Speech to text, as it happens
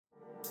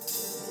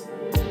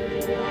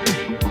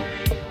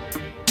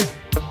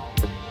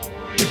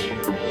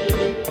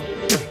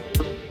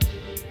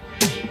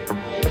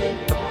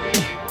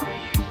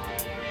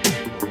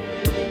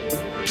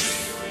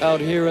Out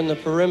here in the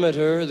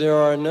perimeter, there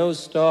are no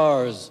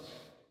stars.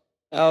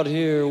 Out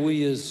here,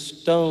 we is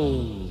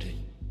stoned,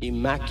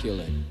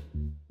 immaculate.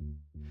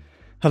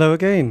 Hello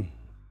again.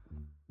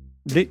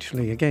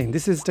 Literally again.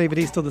 This is David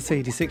East of the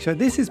C86 Show.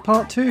 This is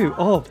part 2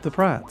 of The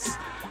Pratts,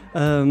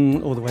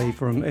 all the way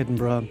from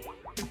Edinburgh,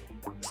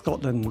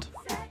 Scotland.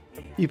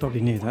 You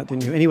probably knew that,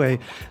 didn't you? Anyway,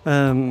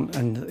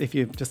 and if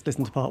you just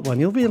listened to part 1,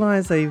 you'll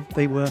realise they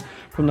were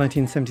from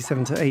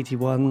 1977 to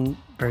 81.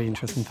 Very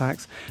interesting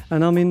facts.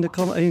 And I'm in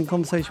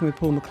conversation with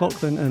Paul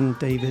McLaughlin and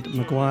David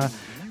Maguire.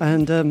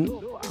 And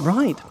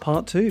right,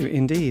 part 2,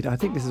 indeed. I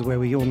think this is where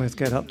we almost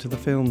get up to the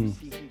film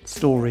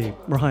story.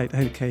 Right,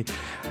 okay.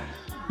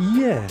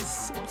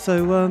 Yes,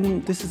 so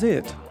this is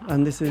it.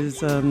 And this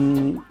is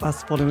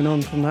us following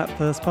on from that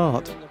first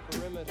part.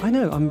 I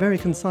know, I'm very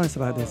concise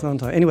about this,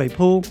 aren't I? Anyway,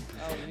 Paul,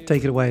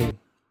 take it away.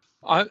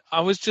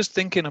 I was just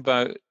thinking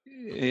about,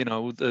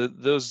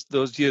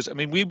 those years. I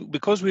mean,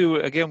 because we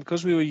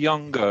were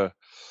younger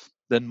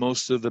than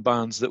most of the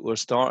bands that were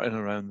starting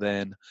around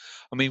then.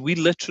 I mean, we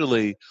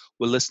literally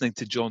were listening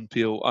to John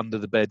Peel under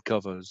the bed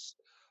covers.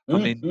 I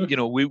mean,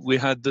 we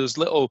had those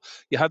little,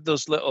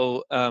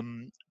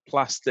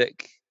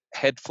 plastic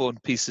headphone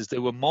pieces. They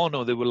were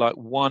mono. They were like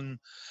one.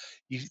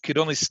 You could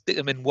only stick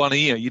them in one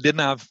ear. You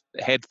didn't have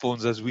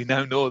headphones as we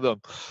now know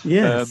them.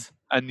 Yes.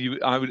 I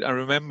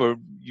remember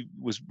you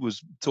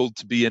was told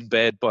to be in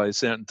bed by a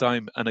certain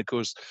time, and of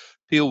course,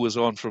 Peel was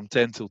on from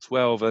 10 till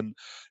 12, and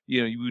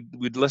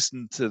we'd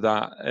listen to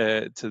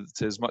that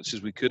to as much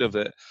as we could of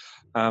it.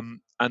 And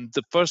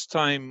the first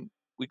time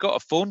we got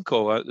a phone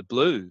call out of the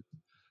blue,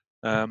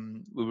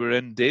 we were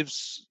in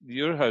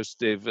your house,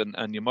 Dave,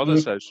 and your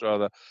mother's house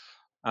rather,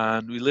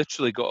 and we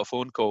literally got a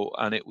phone call,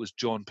 and it was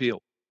John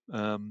Peel.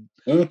 And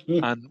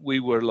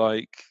we were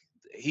like,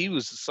 he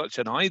was such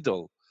an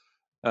idol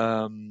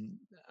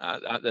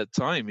at that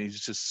time.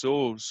 He's just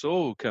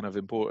so kind of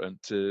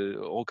important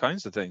to all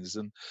kinds of things,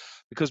 and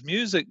because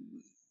music,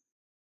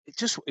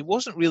 it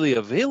wasn't really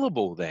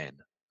available then.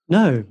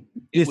 No,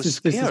 this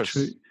is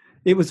true.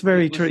 It was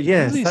very true.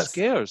 Yes, really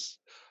scarce,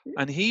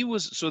 and he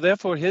was so.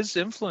 Therefore, his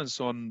influence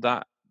on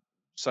that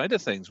side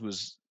of things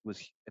was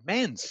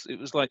immense. It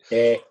was like,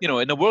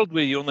 in a world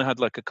where you only had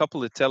like a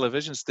couple of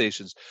television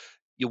stations,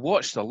 you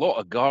watched a lot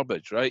of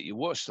garbage, right? You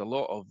watched a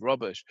lot of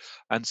rubbish.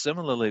 And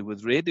similarly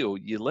with radio,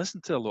 you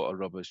listened to a lot of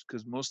rubbish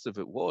because most of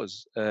it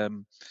was.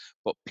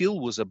 But Peel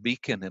was a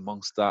beacon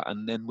amongst that.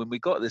 And then when we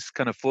got this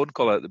kind of phone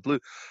call out of the blue,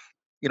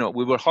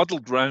 we were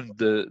huddled round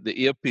the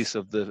earpiece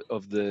of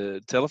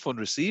the telephone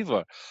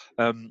receiver,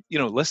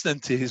 listening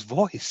to his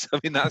voice. I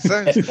mean, that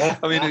sounds,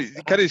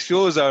 it kind of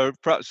shows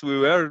perhaps we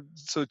were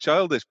so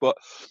childish, but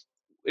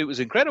it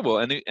was incredible.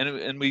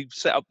 And we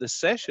set up this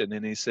session,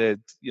 and he said,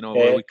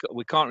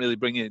 we can't really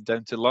bring it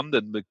down to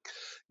London, but,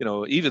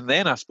 even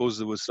then, I suppose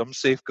there was some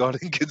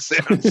safeguarding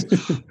concerns.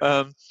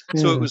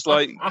 So it was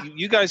like,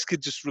 you guys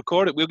could just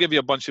record it. We'll give you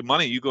a bunch of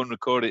money. You go and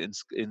record it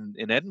in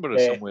Edinburgh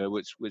somewhere,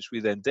 which we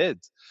then did.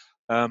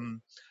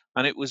 And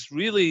it was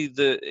really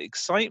the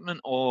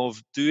excitement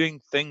of doing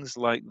things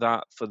like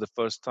that for the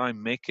first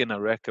time, making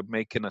a record,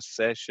 making a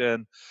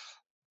session,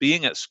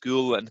 being at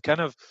school, and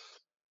kind of,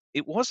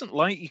 it wasn't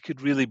like you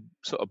could really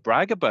sort of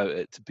brag about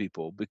it to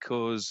people,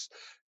 because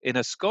in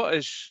a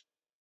Scottish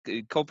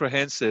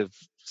comprehensive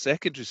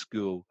secondary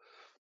school,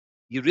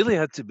 you really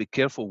had to be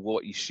careful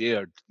what you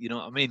shared. You know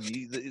what I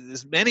mean?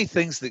 There's many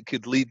things that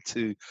could lead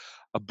to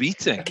a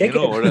beating,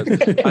 or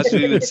as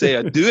we would say,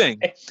 a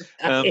doing.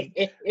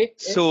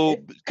 So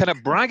kind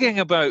of bragging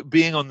about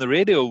being on the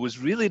radio was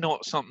really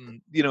not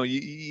something,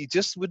 you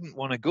just wouldn't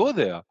want to go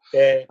there.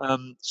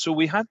 So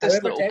we had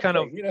this little kind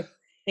of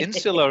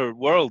insular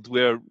world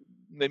where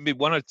maybe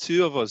one or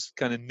two of us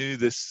kind of knew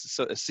this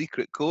sort of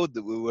secret code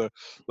that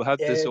we had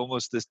this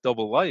almost this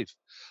double life.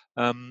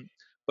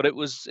 But it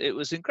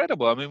was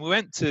incredible. I mean, we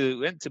went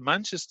to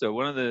Manchester.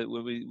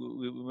 We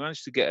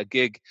managed to get a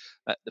gig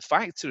at the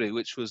Factory,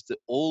 which was the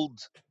old.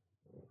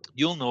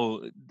 You'll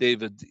know,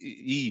 David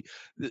E.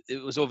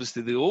 It was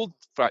obviously the old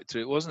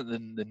Factory. It wasn't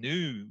the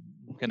new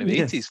kind of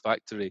 80s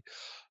Factory,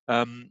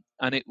 and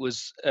it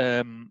was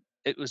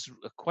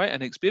quite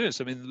an experience.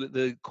 I mean,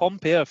 the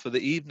compere for the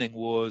evening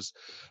was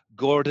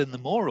Gordon the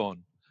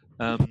Moron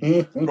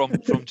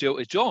from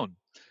Jilted John.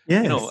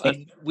 Yes.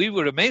 And we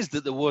were amazed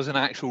that there was an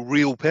actual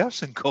real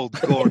person called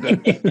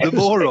Gordon the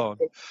Moron,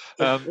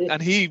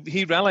 and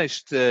he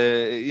relished,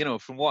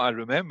 from what I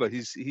remember,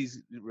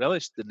 he's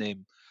relished the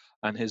name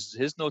and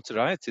his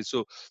notoriety.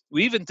 So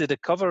we even did a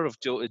cover of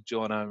Jilted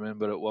John, I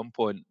remember at one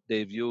point,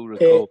 Dave, you'll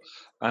recall.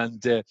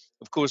 And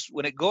of course,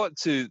 when it got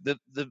to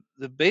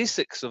the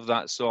basics of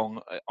that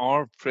song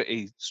are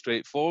pretty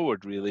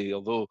straightforward, really,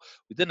 although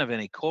we didn't have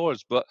any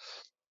chords. But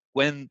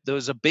when there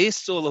was a bass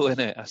solo in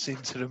it, I seem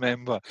to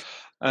remember,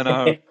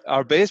 and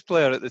our bass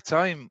player at the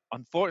time,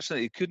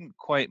 unfortunately, couldn't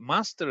quite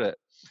master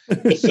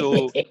it.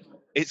 So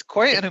it's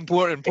quite an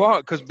important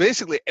part, because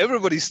basically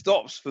everybody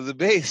stops for the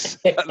bass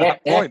at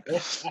that point.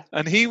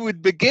 And he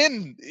would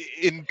begin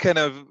in kind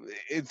of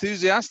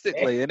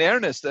enthusiastically, in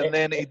earnest, and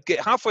then he'd get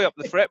halfway up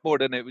the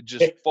fretboard and it would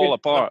just fall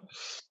apart.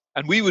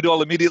 and we would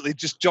all immediately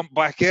just jump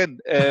back in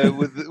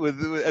with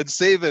and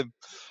save him.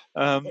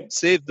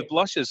 Save the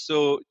blushes.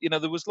 So,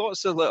 there was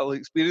lots of little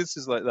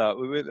experiences like that.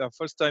 We went our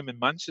first time in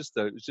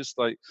Manchester. It was just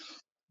like,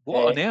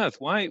 what on earth?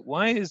 Why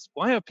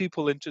are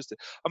people interested?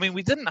 I mean,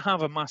 we didn't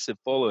have a massive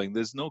following.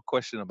 There's no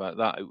question about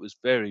that. It was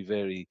very,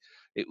 very,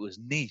 it was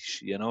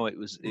niche. It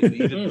was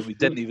even we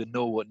didn't even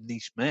know what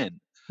niche meant.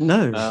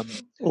 No,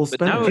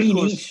 but now, of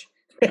course,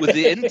 with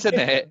the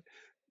internet,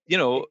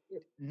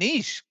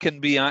 niche can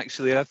be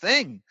actually a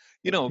thing.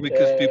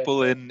 Because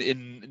people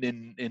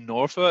in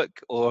Norfolk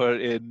or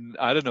in,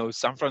 I don't know,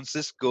 San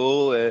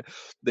Francisco,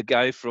 the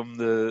guy from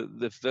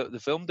the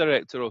film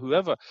director or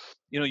whoever,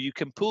 you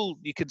can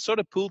sort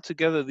of pull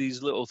together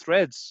these little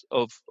threads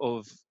of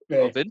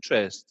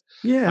interest.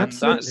 Yeah, and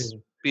absolutely. That's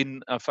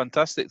been a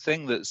fantastic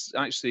thing. That's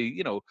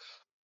actually,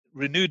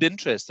 renewed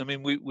interest. I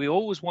mean, we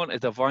always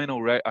wanted a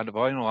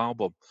vinyl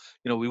album.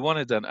 We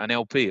wanted an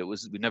LP.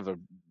 We never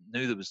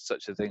knew there was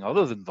such a thing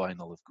other than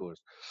vinyl, of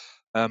course.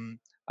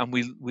 And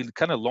we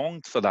kind of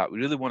longed for that. We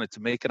really wanted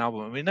to make an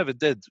album, and we never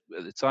did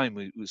at the time.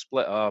 We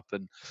split up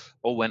and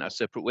all went our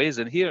separate ways.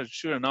 And here,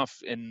 sure enough,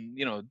 in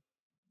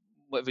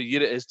whatever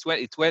year it is,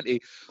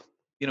 2020,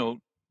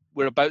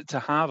 we're about to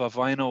have a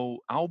vinyl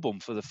album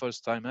for the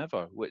first time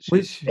ever, which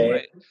is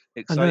quite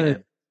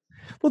exciting.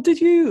 Well, did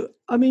you?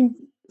 I mean,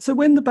 so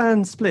when the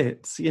band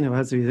splits,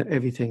 as with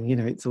everything,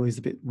 it's always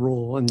a bit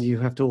raw, and you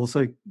have to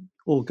also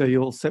all go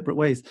your separate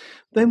ways.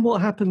 Then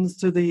what happens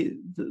to the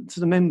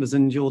members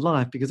and your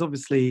life? Because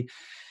obviously,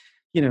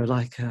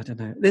 like, I don't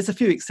know, there's a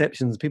few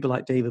exceptions. People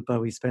like David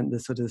Bowie spent the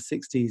sort of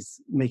 60s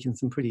making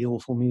some pretty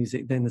awful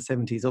music. Then the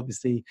 70s,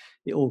 obviously,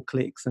 it all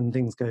clicks and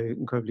things go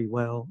incredibly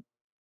well.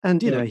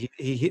 And,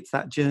 he hits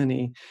that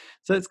journey.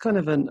 So it's kind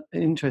of an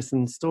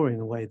interesting story in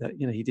a way that,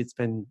 he did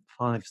spend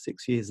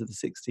 5-6 years of the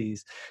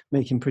 60s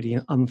making pretty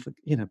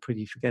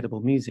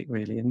forgettable music,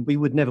 really. And we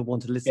would never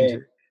want to listen to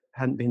it.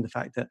 Hadn't been the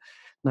fact that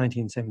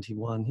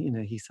 1971,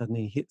 he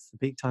suddenly hits the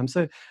big time.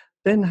 So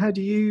then how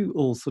do you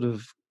all sort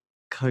of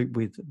cope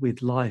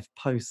with life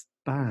post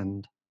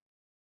band?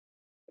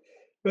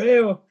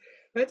 Well,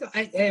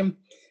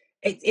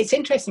 it's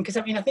interesting because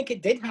I think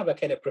it did have a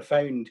kind of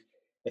profound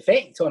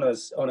effect on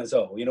us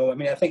all. I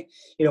mean, I think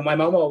my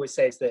mum always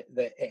says that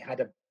it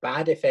had a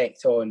bad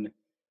effect on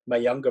my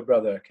younger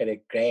brother, kind of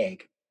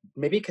Greg,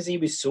 maybe because he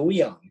was so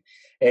young,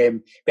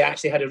 but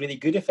actually had a really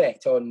good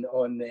effect on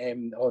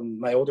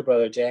my older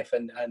brother Jeff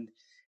and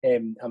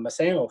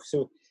myself.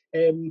 So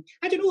I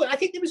don't know. I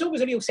think there was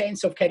always a real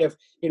sense of kind of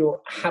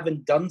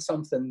having done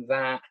something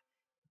that.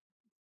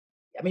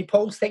 I mean,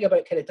 Paul's thing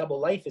about kind of double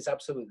life is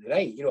absolutely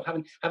right.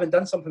 Having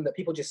done something that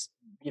people just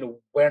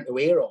weren't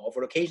aware of,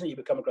 or occasionally you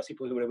would come across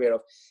people who were aware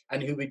of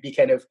and who would be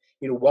kind of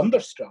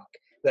wonderstruck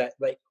that,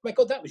 like, oh my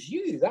God, that was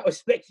you. That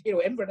was like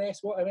Inverness,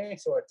 what a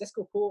mess, or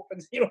Disco Pope,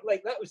 and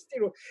like that was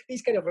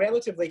these kind of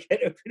relatively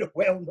kind of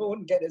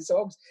well-known kind of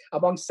songs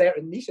amongst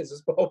certain niches,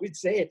 as Paul would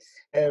say.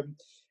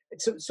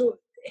 So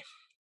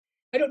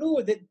I don't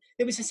know that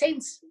there was a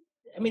sense.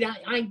 I mean,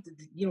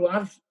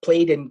 I've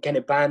played in kind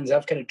of bands.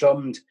 I've kind of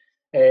drummed.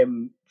 I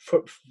mean,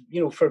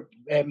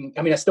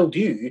 I still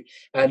do,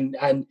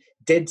 and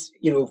did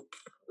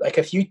like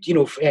a few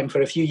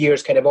for a few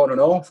years, kind of on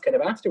and off, kind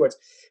of afterwards.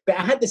 But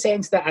I had the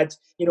sense that I'd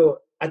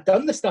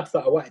done the stuff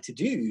that I wanted to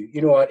do.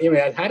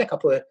 I'd had a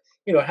couple of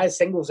I had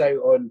singles out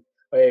on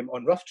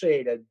Rough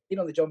Trade, and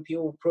the John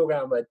Peel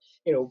program. I'd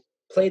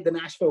played the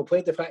Nashville,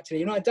 played the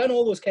Factory. I'd done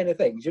all those kind of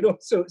things.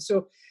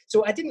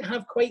 So I didn't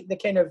have quite the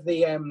kind of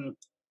the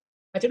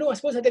I don't know. I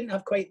suppose I didn't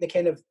have quite the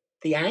kind of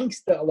the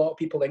angst that a lot of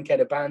people in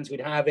kind of bands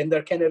would have in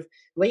their kind of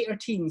later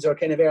teens or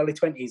kind of early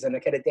 20s, and a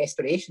kind of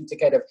desperation to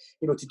kind of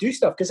to do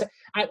stuff, because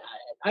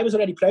I was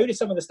already proud of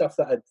some of the stuff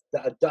that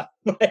I'd done.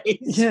 Right?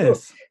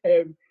 Yes.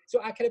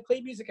 So I kind of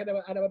play music and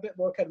I'm a bit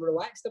more kind of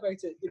relaxed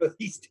about it,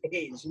 these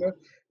days.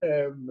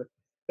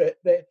 But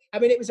I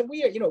mean, it was a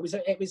weird, it was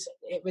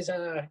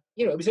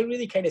a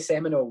really kind of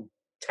seminal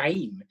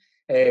time.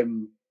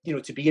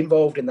 To be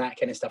involved in that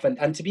kind of stuff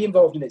and to be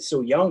involved in it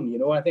so young,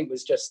 I think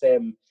was just.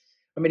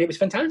 I mean, it was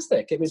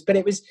fantastic. It was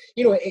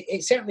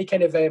it certainly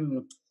kind of,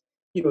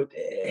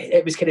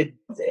 it was kind of,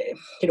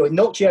 it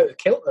knocked you out of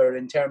kilter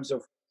in terms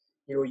of,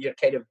 your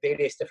kind of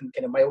various different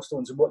kind of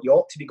milestones and what you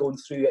ought to be going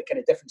through at kind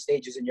of different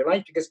stages in your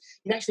life, because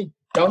you'd actually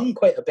done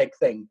quite a big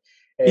thing.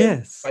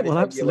 Yes, by the time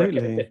absolutely.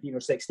 You were kind of 15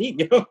 or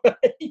 16,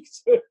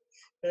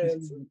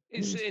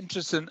 It's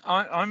interesting.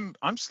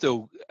 I'm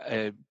still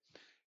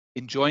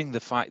enjoying the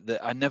fact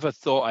that I never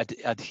thought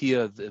I'd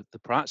hear the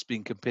Pratts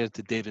being compared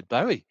to David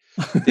Bowie.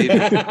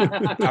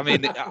 I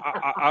mean,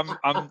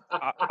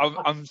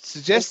 I'm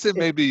suggesting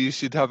maybe you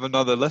should have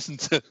another listen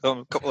to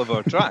a couple of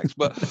our tracks,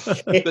 but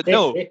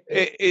no,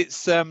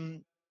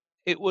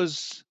 it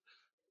was,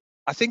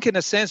 I think, in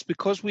a sense,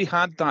 because we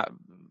had that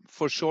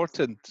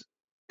foreshortened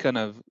kind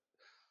of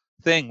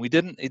thing.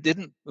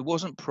 It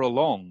wasn't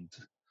prolonged.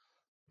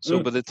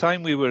 So by the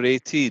time we were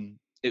 18,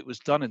 it was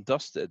done and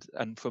dusted.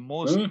 And for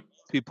most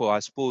people, I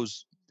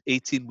suppose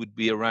 18 would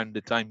be around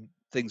the time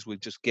things were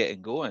just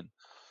getting going.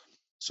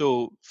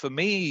 So for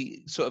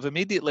me, sort of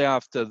immediately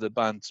after the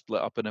band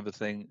split up and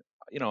everything,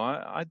 you know,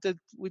 I did,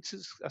 which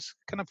is, I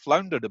kind of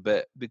floundered a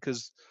bit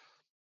because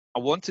I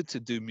wanted to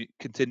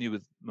continue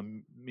with my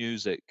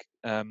music.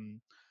 There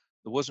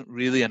wasn't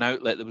really an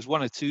outlet. There was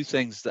one or two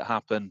things that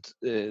happened.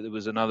 There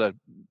was another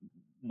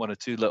one or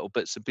two little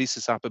bits and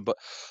pieces happened, but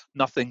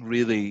nothing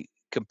really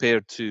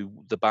compared to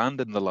the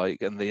band and the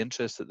like, and the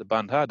interest that the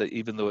band had,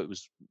 even though it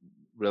was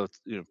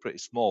pretty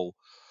small.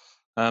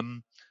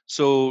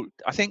 So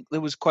I think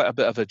there was quite a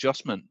bit of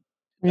adjustment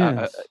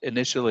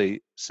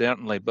initially,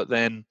 certainly, but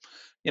then,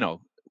 you know,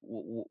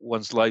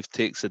 one's life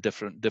takes a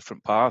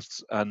different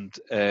paths, and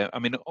I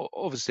mean,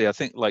 obviously, I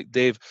think like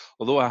Dave,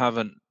 although I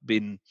haven't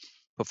been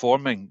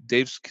performing,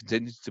 Dave's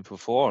continued to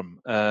perform.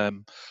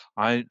 I'm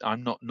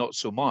not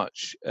so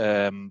much,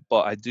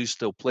 but I do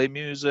still play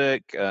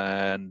music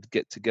and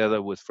get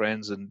together with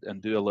friends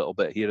and do a little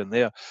bit here and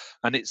there,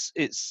 and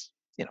it's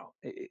you know,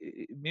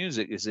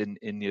 music is in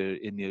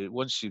your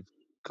once you've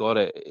got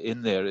it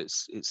in there,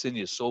 it's in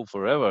your soul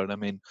forever. And I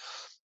mean,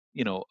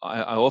 you know,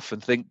 I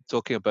often think,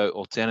 talking about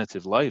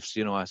alternative lives,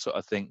 you know, I sort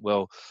of think,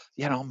 well,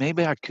 you know,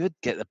 maybe I could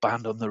get the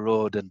band on the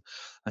road and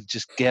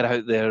just get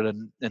out there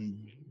and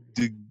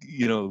do,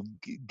 you know,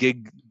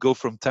 go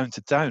from town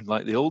to town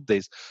like the old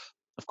days.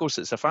 Of course,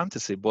 it's a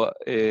fantasy, but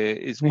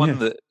it's one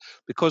that,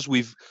 because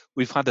we've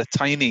had a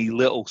tiny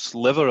little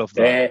sliver of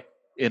that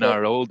in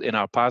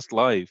our past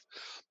life,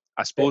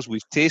 I suppose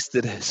we've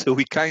tasted it, so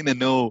we kind of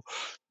know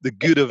the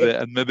good of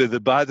it and maybe the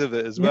bad of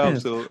it as well.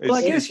 So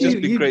it's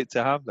just been great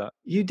to have that.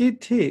 You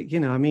did tick, you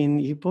know, I mean,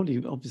 you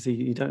probably, obviously,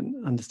 you don't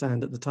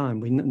understand at the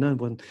time. No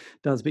one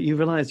does, but you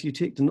realise you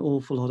ticked an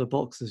awful lot of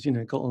boxes. You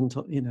know, got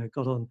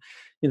on,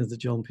 the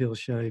John Peel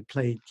show,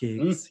 played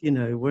gigs. You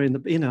know, we're in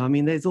the, you know, I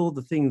mean, there's all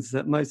the things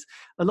that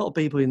a lot of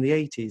people in the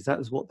 80s. That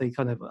was what they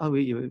kind of,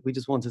 we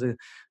just wanted to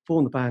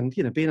form the band.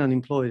 You know, being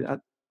unemployed.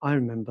 I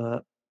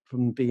remember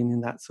from being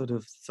in that sort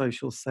of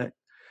social set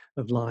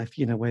of life,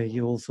 you know, where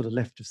you're all sort of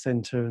left of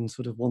centre and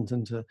sort of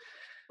wanting to,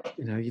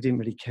 you know, you didn't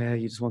really care.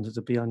 You just wanted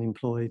to be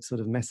unemployed,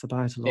 sort of mess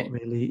about a lot,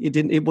 really.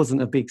 It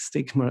wasn't a big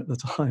stigma at the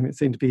time. It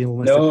seemed to be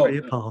almost a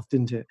career path,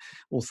 didn't it?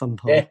 Or some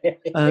path.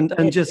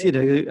 And just, you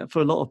know,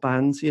 for a lot of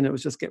bands, you know, it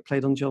was just get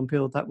played on John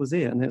Peel, that was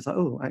it. And it's like,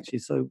 oh, actually,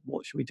 so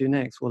what should we do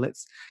next? Well,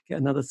 let's get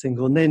another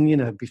single. And then, you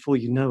know, before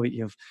you know it,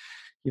 you've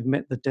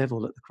met the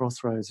devil at the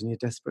crossroads and you're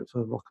desperate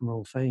for rock and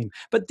roll fame.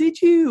 But did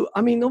you,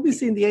 I mean,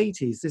 obviously in the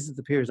 80s, this is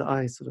the period that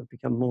I sort of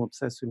become more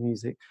obsessed with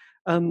music.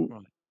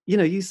 You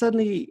know, you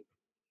suddenly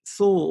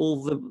saw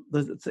all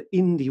the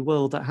indie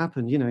world that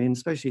happened, you know, in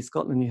especially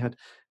Scotland. You had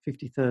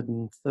 53rd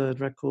and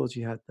 3rd records,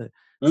 you had the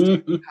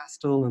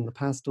Pastel and the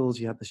Pastels,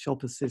 you had the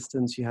Shop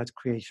Assistants, you had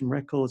Creation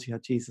Records, you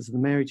had Jesus and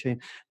the Mary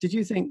Chain. Did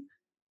you think,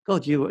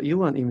 God, you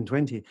weren't even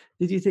 20.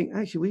 Did you think,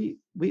 actually,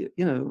 we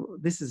you know,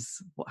 this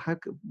is, how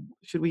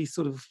should we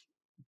sort of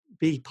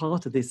be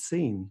part of this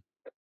scene?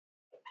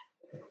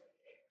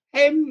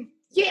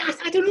 Yeah,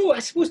 I don't know. I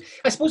suppose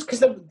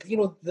because you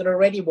know, there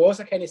already was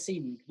a kind of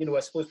scene, you know, I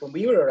suppose when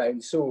we were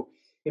around. So,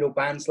 you know,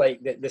 bands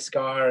like the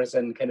Scars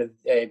and kind of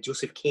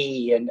Joseph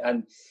Kay and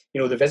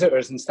you know, the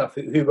Visitors and stuff,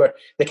 who were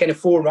the kind of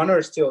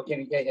forerunners to, you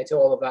know, to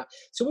all of that.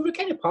 So we were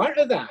kind of part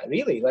of that,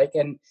 really. Like,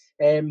 and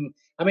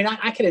I mean,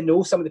 I kind of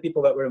know some of the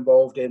people that were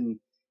involved in,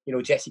 you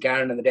know, Jesse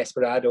Garn and the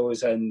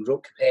Desperados and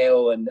Roque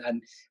Capel and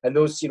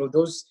those, you know,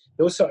 those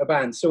sort of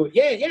bands. So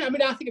yeah. I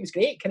mean, I think it was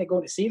great kind of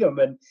going to see them,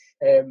 and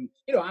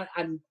you know,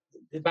 and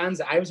the bands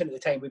that I was in at the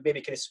time would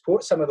maybe kind of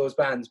support some of those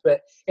bands, but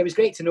it was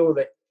great to know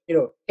that, you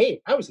know,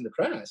 hey, I was in the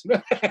Prats.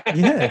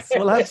 Yes,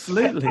 well,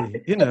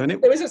 absolutely. You know, and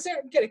there was a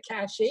certain kind of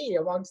cachet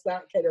amongst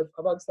that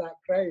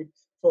crowd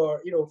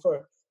for, you know,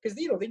 because,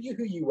 you know, they knew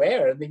who you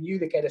were and they knew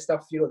the kind of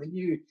stuff, you know, they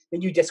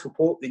knew Disco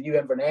Pope, they knew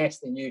Inverness,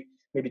 they knew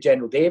maybe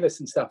General Davis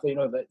and stuff, you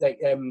know, that like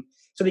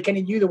so they kind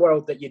of knew the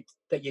world that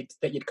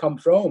you'd come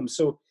from.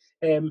 So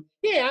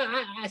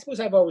yeah, I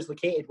suppose I've always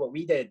located what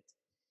we did.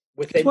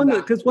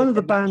 Because one of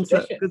the bands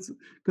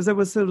because there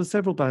were sort of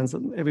several bands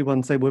that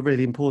everyone said were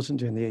really important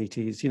during the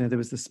 80s. You know, there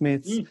was the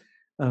Smiths,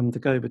 the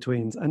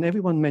Go-Betweens, and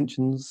everyone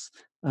mentions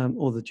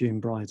or the June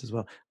Brides as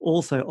well.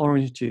 Also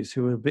Orange Juice,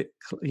 who were a bit,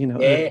 you know,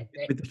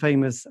 with the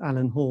famous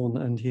Alan Horn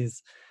and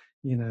his,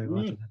 you know,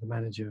 I don't know, the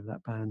manager of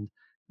that band,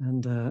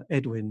 and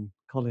Edwyn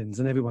Collins,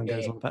 and everyone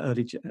goes on about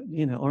early,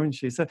 you know, Orange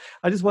Juice. So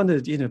I just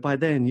wondered, you know, by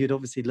then you'd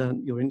obviously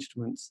learnt your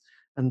instruments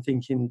and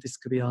thinking this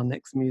could be our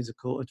next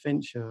musical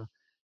adventure.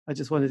 I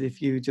just wondered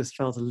if you just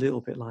felt a little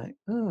bit like,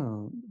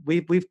 oh,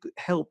 we've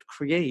helped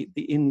create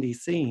the indie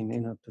scene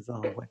in a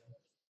bizarre way.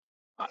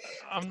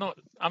 I'm not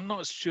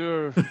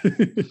sure.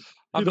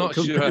 I'm not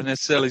sure I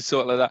necessarily saw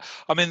it like that.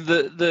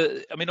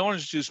 I mean,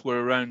 Orange Juice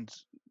were around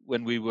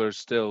when we were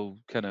still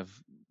kind of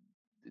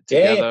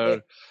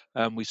together.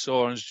 We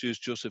saw Orange Juice,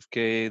 Joseph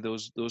Kay,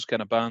 those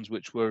kind of bands,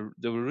 which were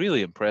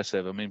really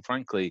impressive. I mean,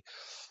 frankly,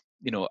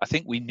 you know, I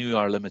think we knew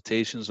our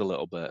limitations a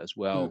little bit as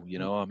well. You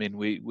know, I mean,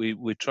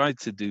 we tried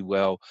to do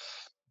well,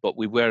 but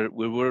we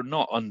were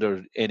not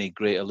under any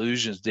great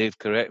illusions. Dave,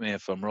 correct me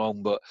if I'm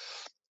wrong, but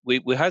we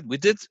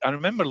did. I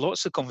remember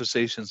lots of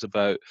conversations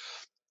about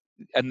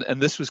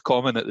and this was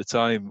common at the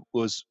time,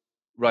 was,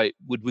 right,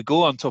 would we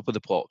go on top of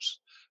the Pops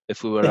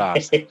if we were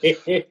asked?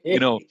 You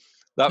know,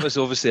 that was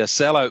obviously a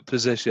sellout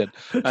position.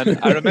 And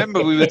I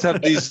remember we would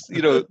have these,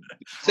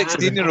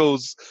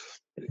 16-year-olds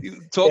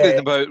talking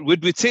about,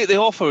 would we take the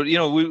offer? You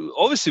know, we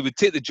obviously would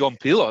take the John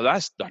Peel.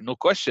 That's no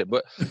question.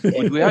 But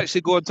would we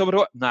actually go on top of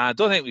it? Nah, I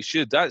don't think we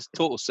should. That's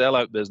total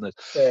sellout business.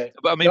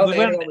 But I mean, we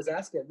weren't. Was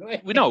asking,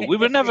 right? We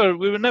were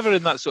never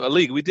in that sort of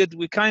league.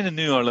 We kind of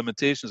knew our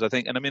limitations, I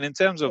think. And I mean, in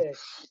terms of,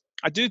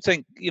 I do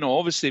think,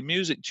 obviously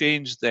music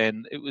changed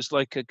then. It was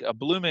like a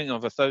blooming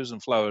of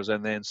 1,000 flowers,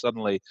 and then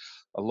suddenly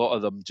a lot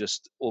of them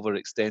just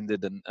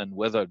overextended and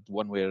withered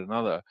one way or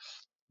another.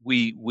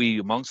 We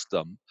amongst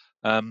them.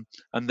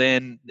 And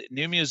then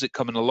new music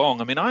coming along.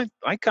 I mean, I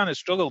kind of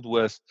struggled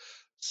with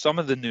some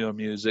of the newer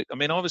music. I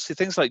mean, obviously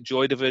things like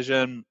Joy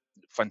Division,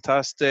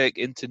 fantastic,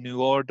 Into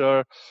New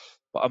Order.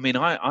 But I mean,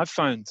 I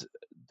found,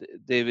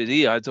 David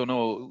E., I don't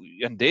know,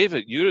 and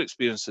David, your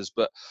experiences,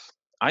 but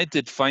I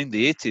did find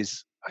the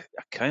 80s a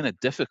kind of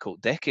difficult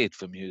decade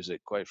for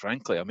music, quite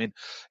frankly. I mean,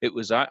 it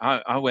was,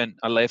 I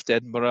left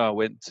Edinburgh, I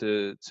went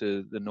to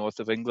the north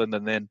of England,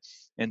 and then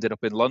ended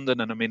up in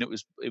London. And I mean, it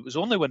was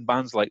only when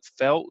bands like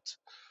Felt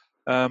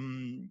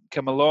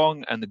came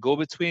along and the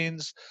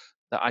Go-Betweens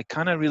that I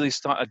kind of really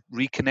started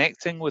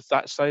reconnecting with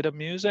that side of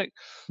music.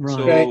 Right.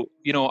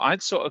 So,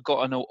 I'd sort of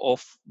gotten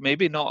off,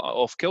 maybe not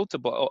off kilter,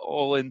 but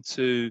all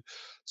into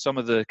some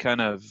of the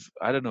kind of,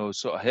 I don't know,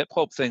 sort of hip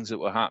hop things that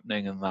were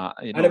happening and that.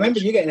 I remember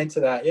you getting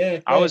into that, yeah.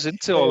 I was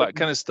into all that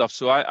kind of stuff.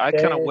 So I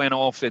kind of went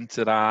off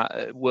into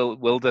that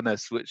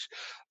wilderness, which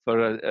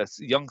for a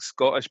young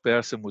Scottish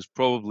person was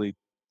probably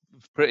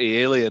pretty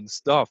alien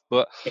stuff,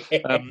 but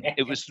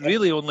it was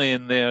really only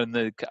in there,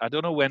 and I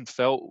don't know when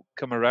Felt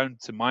come around,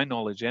 to my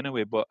knowledge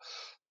anyway, but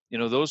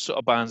those sort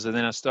of bands, and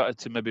then I started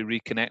to maybe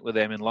reconnect with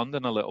them in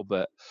London a little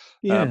bit.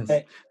 Yes.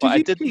 But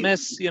I did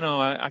miss,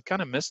 I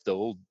kind of missed the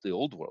old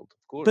world,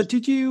 of course. But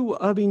did you,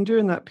 I mean,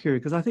 during that period,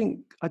 because I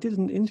think I did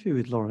an interview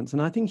with Lawrence,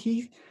 and I think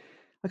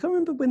I can't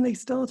remember when they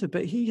started,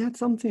 but he had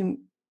something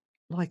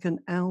like an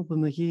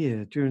album a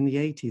year during the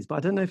 80s, but I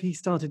don't know if he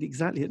started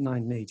exactly at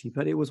 1980,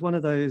 but it was one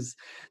of those,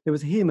 there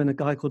was him and a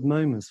guy called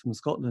Momus from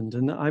Scotland,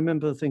 and I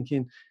remember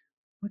thinking,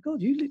 my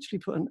God, you literally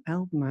put an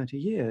album out a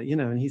year,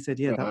 and he said,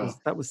 yeah,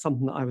 that was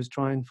something that I was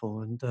trying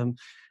for, and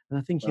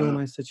I think he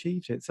almost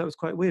achieved it. So it was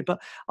quite weird.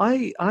 But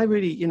I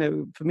really,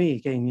 for me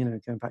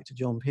again, going back to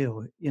John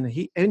Peel,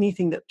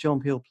 anything that John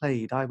Peel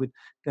played, I would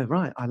go,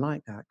 right, I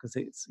like that because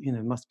it's,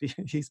 must be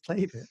he's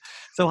played it.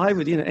 So I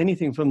would,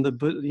 anything from the,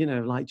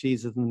 like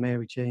Jesus and the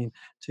Mary Chain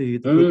to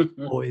the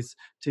Boys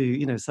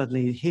to,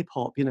 suddenly hip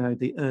hop,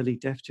 the early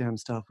Def Jam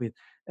stuff with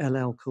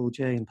LL Cool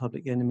J and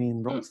Public Enemy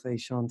and Roxanne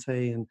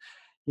Shante and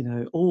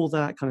all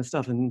that kind of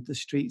stuff, and the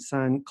street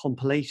sound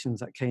compilations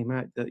that came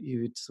out that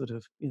you'd sort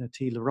of,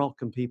 Tila Rock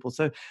and people.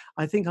 So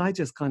I think I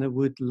just kind of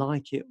would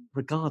like it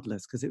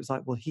regardless, because it was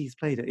like, well, he's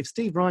played it. If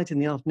Steve Wright in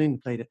the afternoon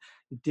played it,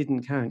 it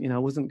didn't count. I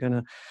wasn't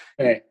going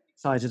to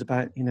excited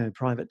about,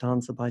 Private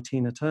Dancer by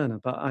Tina Turner,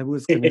 but I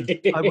was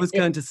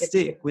going to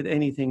stick with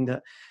anything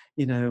that,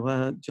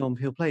 John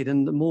Peel played,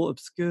 and the more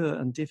obscure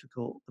and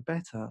difficult, the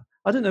better.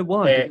 I don't know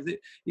why, because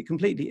it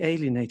completely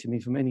alienated me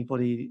from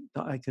anybody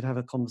that I could have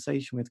a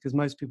conversation with, because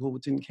most people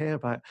didn't care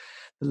about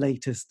the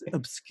latest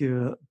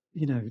obscure,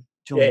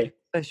 John Peel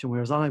session,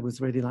 whereas I was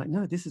really like,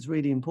 no, this is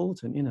really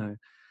important,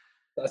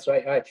 That's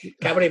right.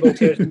 Cabaret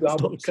Voltaire's new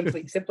album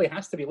simply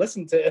has to be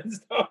listened to and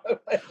stuff.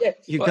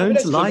 You're going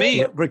to like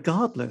it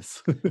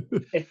regardless.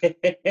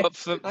 But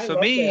for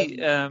me,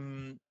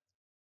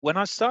 when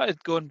I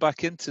started going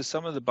back into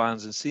some of the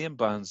bands and seeing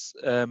bands,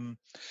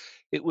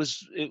 it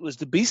was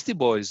the Beastie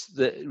Boys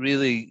that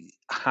really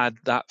had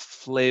that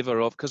flavour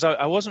of, because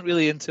I wasn't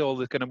really into all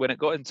the kind of, when it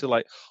got into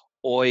like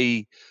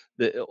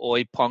the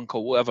oi punk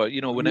or whatever,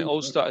 when it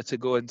all started to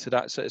go into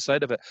that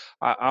side of it,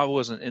 I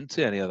wasn't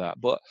into any of that.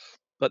 But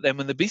then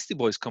when the Beastie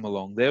Boys come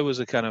along, there was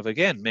a kind of,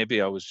 again,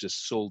 maybe I was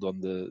just sold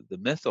on the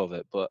myth of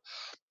it, but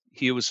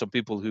here was some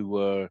people who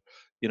were,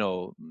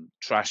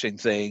 trashing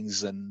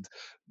things and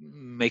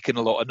making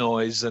a lot of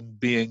noise and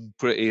being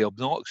pretty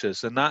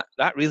obnoxious, and that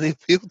really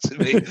appealed to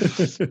me.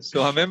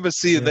 So I remember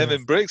seeing them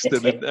in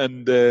Brixton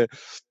and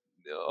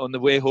on the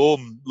way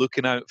home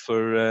looking out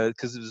for,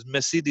 because it was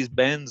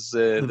Mercedes-Benz,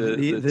 the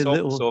tops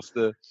little, off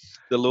the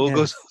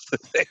logos of the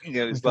thing.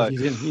 It was like,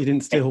 you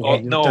didn't steal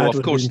one. No,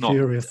 of course not.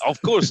 Furious. Of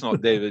course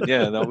not, David.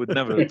 Yeah, I would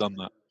never have done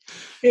that.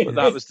 But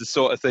that was the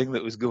sort of thing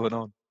that was going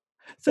on.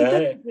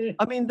 So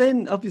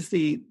then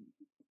obviously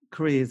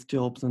careers,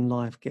 jobs and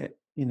life get,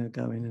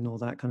 going and all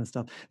that kind of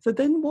stuff. So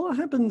then what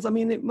happens? I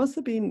mean, it must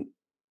have been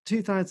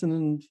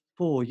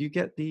 2004. You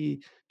get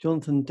the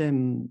Jonathan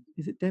Demme,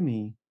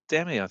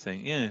 I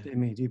think, yeah.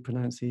 Demme, do you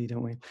pronounce it,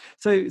 don't we?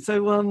 So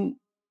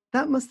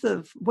that must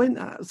have,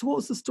 so what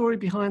was the story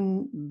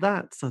behind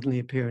that suddenly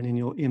appearing in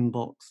your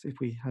inbox? If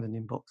we had an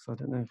inbox, I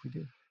don't know if we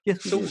did.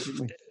 Yes, we did,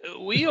 didn't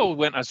we? We all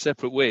went our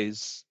separate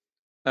ways.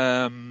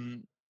 At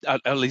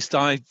least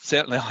I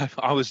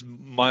was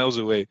miles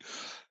away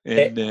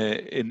in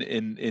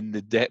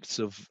the depths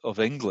of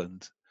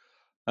England.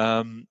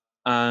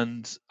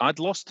 and I'd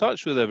lost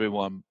touch with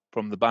everyone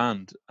from the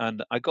band.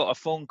 And I got a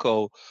phone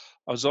call.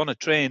 I was on a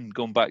train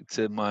going back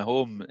to my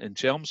home in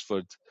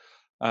Chelmsford,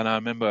 and I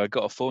remember I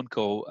got a phone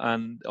call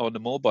and on the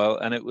mobile,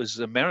 and it was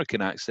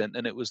American accent,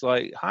 and it was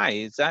like, "Hi,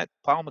 is that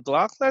Paul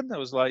McLaughlin?" I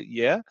was like,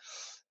 "Yeah."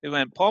 He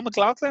went, "Paul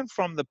McLaughlin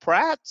from the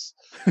Pratts?"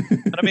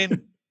 And I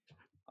mean,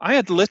 I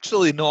had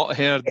literally not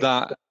heard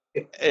that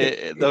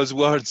those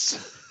words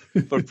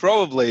for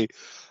probably,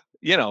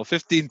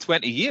 15,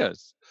 20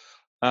 years.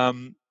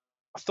 I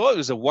thought it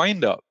was a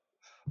wind-up.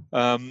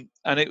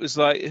 And it was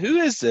like, "Who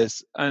is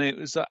this?" And it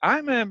was like,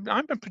 I'm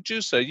a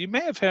producer. You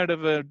may have heard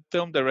of a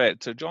film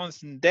director,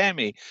 Jonathan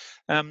Demme.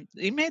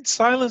 He made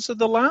Silence of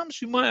the Lambs.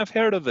 You might have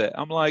heard of it.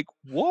 I'm like,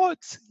 "What?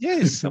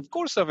 Yes, of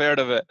course I've heard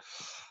of it."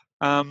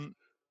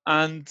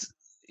 And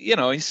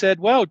he said,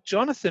 "Well,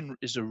 Jonathan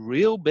is a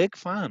real big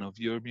fan of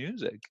your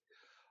music,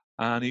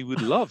 and he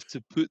would love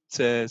to put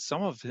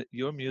some of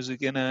your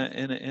music in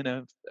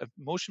a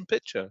motion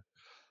picture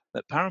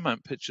that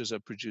Paramount Pictures are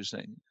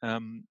producing.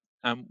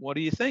 And what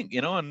do you think?"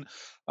 And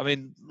I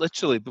mean,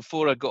 literally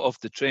before I got off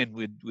the train,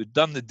 we'd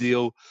done the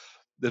deal.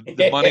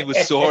 The money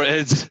was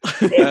sorted.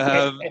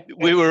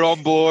 We were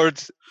on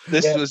board.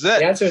 This was it.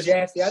 The answer is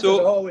yes. The answer is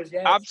always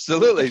yes.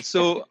 Absolutely.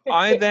 So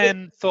I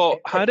then thought,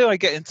 how do I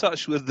get in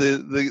touch with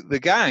the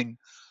gang?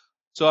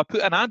 So I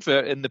put an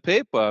advert in the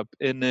paper,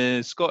 in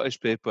the Scottish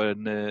paper,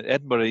 in the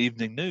Edinburgh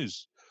Evening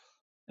News.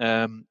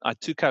 I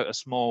took out a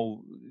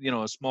small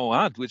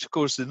ad, which of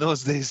course in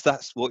those days,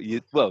 that's what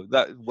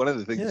that one of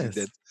the things you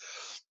did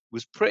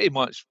was pretty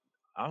much,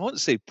 I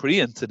won't say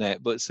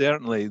pre-internet, but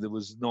certainly there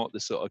was not the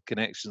sort of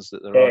connections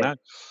that there are now.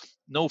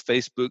 No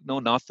Facebook, no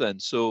nothing.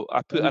 So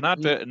I put an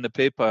advert in the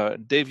paper,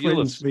 and Dave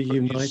Euliff,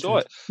 you saw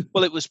it.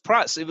 Well, it was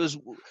Pratt's. It was,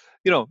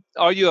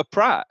 "Are you a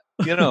Pratt?"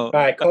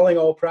 Calling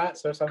all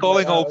Pratts or something.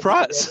 Calling all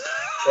Pratts.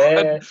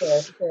 Yeah.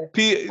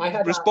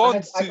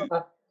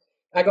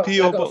 I got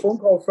a phone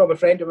call from a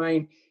friend of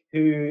mine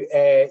who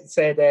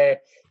said,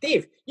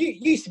 "Dave, you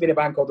used to be in a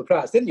band called the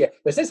Pratts, didn't you?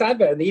 There's this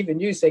advert in the Evening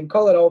News saying,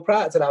 'Call it all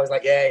Pratts.'" And I was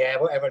like, yeah,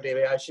 whatever, Dave,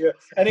 yeah, sure.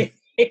 And he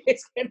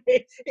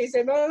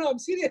said, no, I'm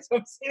serious.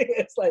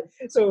 Like,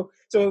 so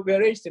we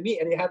arranged to meet,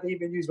 and he had the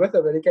Evening News with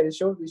him, and he kind of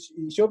showed me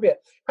it.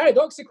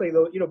 Paradoxically,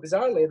 though,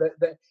 bizarrely,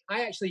 that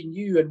I actually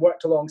knew and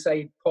worked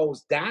alongside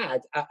Paul's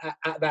dad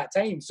at that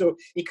time, so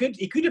he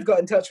could have got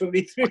in touch with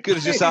me through. I could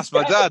have just asked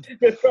my dad.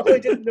 But probably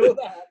didn't know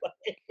that.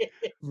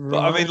 But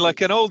I mean,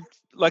 like an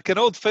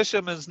old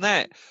fisherman's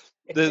net,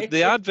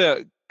 the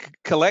advert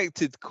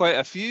collected quite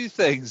a few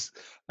things.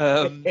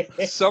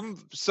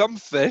 Some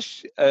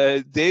fish.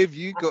 Dave,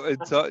 you got in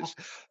touch.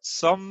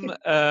 Some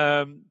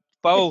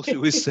fowl, should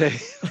we say?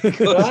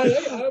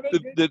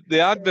 the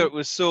advert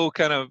was so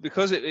kind of,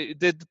 because it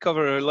did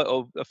cover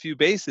a few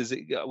bases.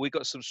 I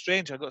got some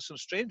strange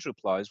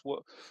replies.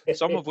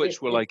 Some of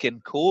which were like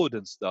in code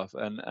and stuff,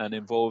 and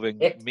involving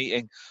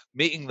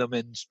meeting them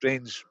in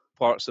strange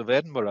parts of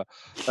Edinburgh.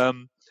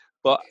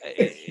 But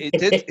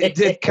it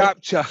did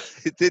capture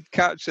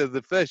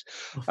the fish,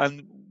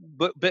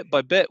 but bit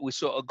by bit we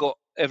sort of got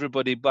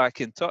everybody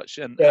back in touch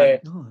and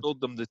told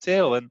them the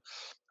tale. And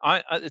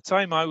at the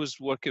time I was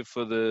working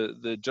for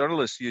the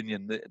Journalists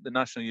Union, the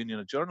National Union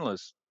of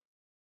Journalists,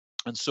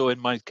 and so in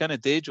my kind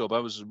of day job I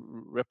was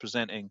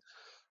representing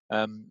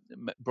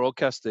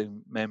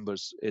broadcasting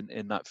members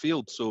in that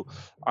field. So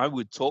I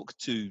would talk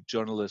to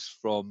journalists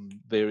from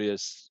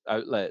various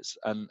outlets,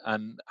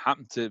 and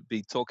happened to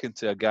be talking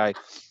to a guy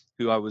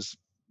who I was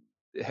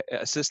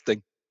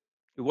assisting,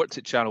 who worked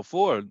at Channel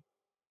 4,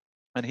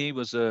 and he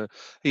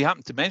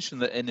happened to mention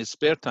that in his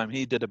spare time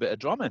he did a bit of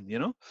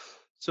drumming,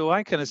 So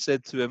I kind of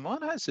said to him, "Oh,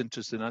 that's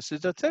interesting." I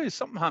said, "I'll tell you,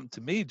 something happened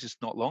to me just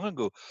not long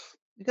ago.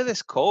 You get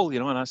this call,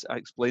 and I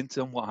explained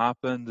to him what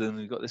happened, and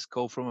we got this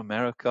call from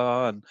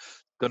America, and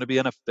going to be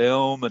in a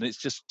film, and it's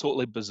just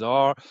totally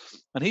bizarre."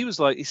 And he was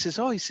like, he says,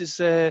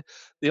 "The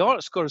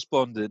arts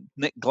correspondent,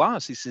 Nick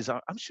Glass," he says,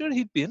 "I'm sure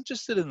he'd be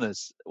interested in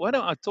this. Why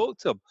don't I talk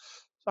to him?"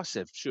 So I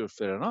said, "Sure,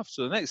 fair enough."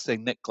 So the next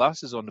thing, Nick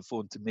Glass is on the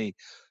phone to me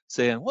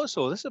saying, "What's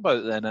all this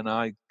about then?" And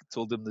I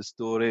told him the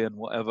story and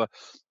whatever.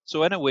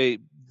 So anyway,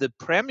 the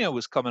premiere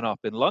was coming up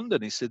in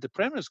London. He said, "The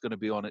premiere's going to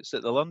be on. It's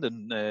at the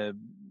London,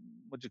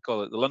 what do you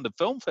call it? The London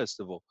Film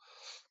Festival."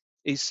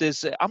 He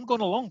says, "I'm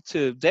going along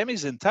to,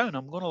 Demi's in town.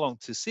 I'm going along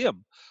to see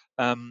him.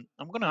 I'm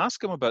going to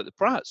ask him about the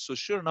Pratts." So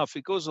sure enough,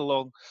 he goes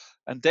along,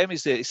 and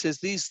Demi's there. He says,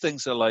 "These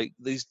things are like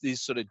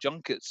these sort of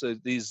junkets.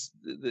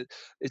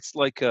 It's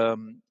like a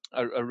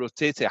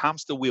rotating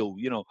hamster wheel.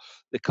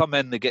 They come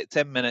in, they get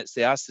 10 minutes,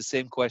 they ask the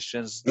same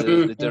questions.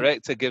 The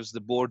director gives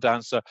the board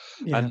answer,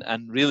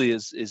 and really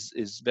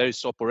is very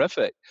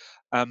soporific."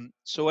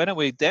 So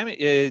anyway,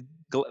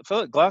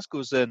 Philip Glass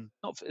goes in.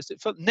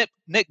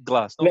 Nick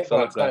Glass, not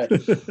Philip Glass.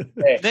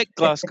 Nick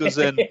Glass goes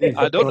in.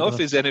 I don't know if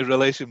he's any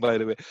relation, by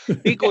the way.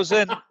 He goes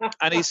in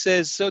and he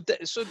says, "So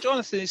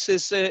Jonathan," he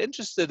says,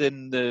 "interested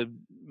in the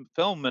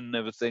film and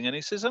everything." And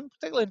he says, "I'm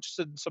particularly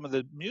interested in some of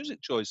the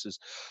music choices."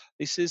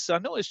 He says, "I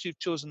noticed you've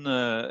chosen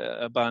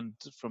a band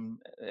from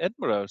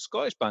Edinburgh, a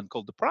Scottish band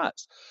called the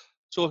Pratts."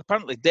 So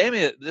apparently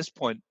Demi at this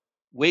point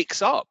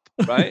wakes up,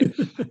 right?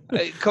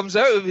 It comes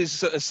out of his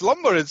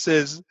slumber and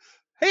says,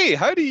 "Hey,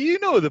 how do you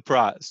know the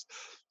Pratts?"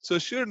 So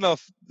sure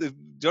enough, the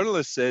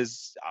journalist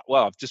says,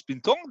 "Well, I've just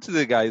been talking to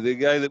the guy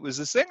that was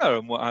the singer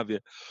and what have you."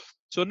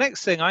 So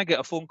next thing, I get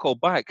a phone call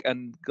back,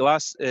 and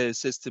Glass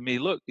says to me,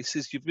 "Look," he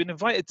says, "you've been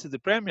invited to the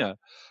premiere,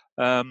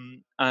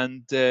 and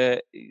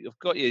I've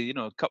got you,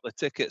 a couple of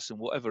tickets and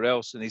whatever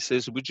else." And he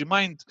says, "Would you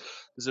mind?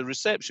 There's a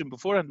reception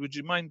beforehand. Would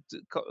you mind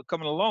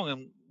coming along,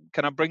 and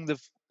can I bring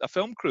a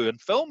film crew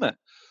and film it?"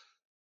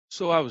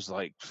 So I was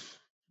like,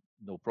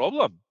 "No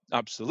problem,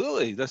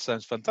 absolutely. This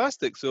sounds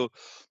fantastic." So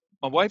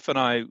my wife and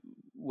I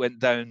went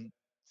down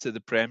to the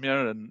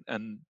premiere,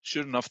 and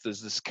sure enough,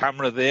 there's this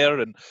camera there,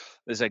 and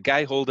there's a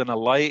guy holding a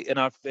light in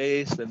our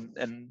face, and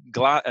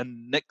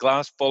Nick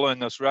Glass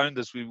following us around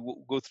as we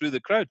go through the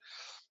crowd.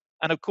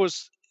 And of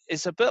course,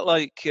 it's a bit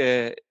like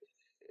a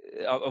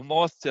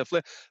moth to a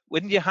flame.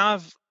 When you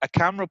have a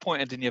camera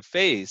pointed in your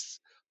face,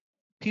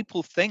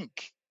 people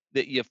think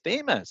that you're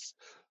famous.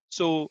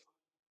 So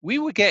we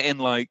were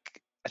getting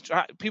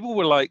people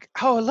were like,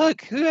 "Oh,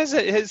 look, who is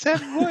it? It's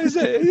him. What is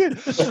it?"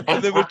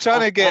 And they were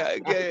trying to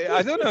get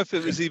I don't know if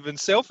it was even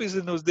selfies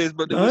in those days,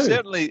 but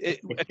it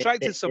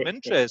attracted some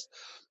interest.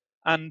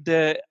 And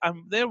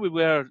there we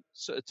were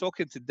sort of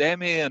talking to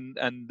Demi, and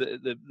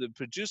the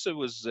producer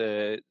was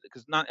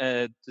because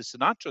the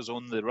Sinatra's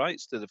owned the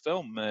rights to the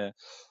film.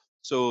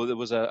 So there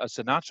was a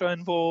Sinatra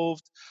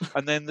involved,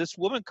 and then this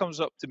woman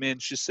comes up to me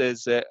and she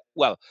says,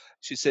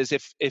 she says,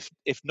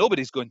 if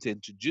nobody's going to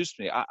introduce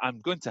me, I'm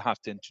going to have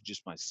to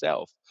introduce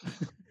myself.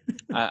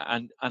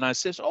 And I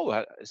says, "Oh,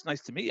 it's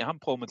nice to meet you. I'm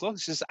Paul McLaughlin."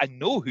 She says, "I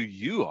know who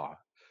you are."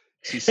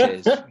 She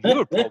says,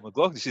 "You're Paul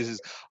McLaughlin." She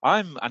says, I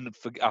have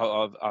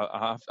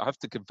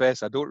to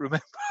confess, I don't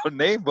remember her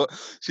name, but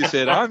she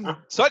said,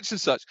 "I'm such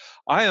and such.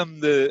 I'm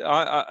the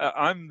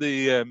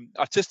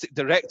artistic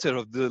director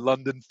of the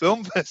London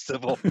Film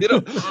Festival,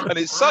 and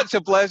it's such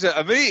a pleasure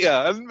to meet you."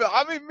 And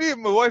I mean, me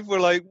and my wife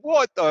were like,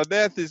 "What on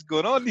earth is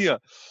going on here?"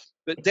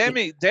 But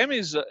he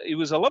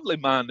was a lovely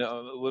man.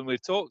 When we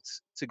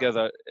talked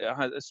together,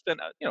 I spent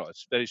a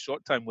very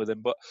short time with him,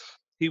 but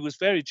he was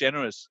very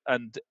generous,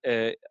 and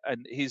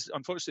he's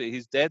unfortunately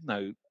he's dead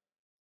now.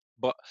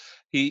 But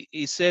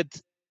he said,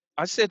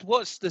 I said,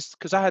 "What's this?"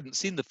 Because I hadn't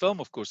seen the film,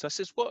 of course. I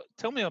says, "What?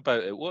 Tell me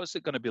about it. What's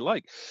it going to be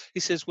like?" He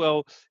says,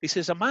 "Well," he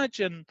says,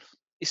 imagine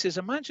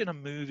a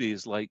movie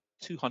is like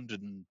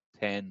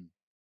 210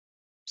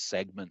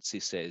 segments." He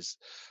says,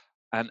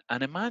 and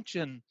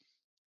imagine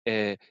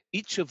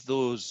each of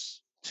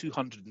those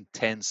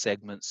 210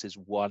 segments is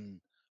one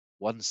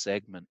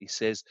segment. He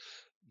says,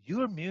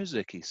 "Your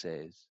music," he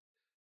says,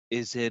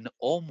 "is in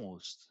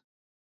almost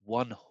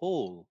one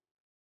whole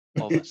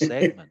of a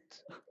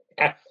segment."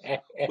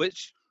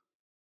 Which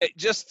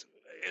it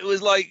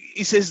was like,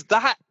 he says,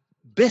 that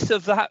bit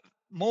of that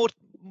more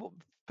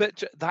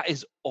picture, that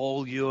is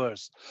all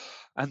yours.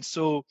 And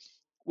so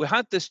we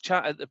had this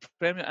chat at the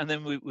premiere, and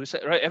then we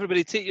said, "Right,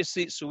 everybody take your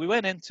seats." So we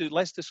went into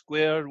Leicester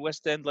Square,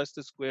 West End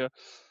Leicester Square,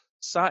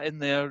 sat in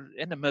there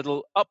in the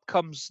middle. Up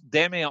comes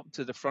Demi up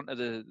to the front of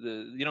the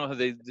how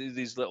they do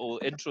these little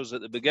intros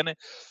at the beginning.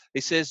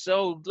 He says,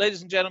 "Oh,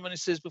 ladies and gentlemen," he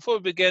says, "before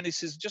we begin," he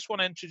says, "just want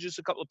to introduce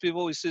a couple of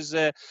people." He says,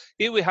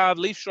 "Here we have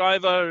Leif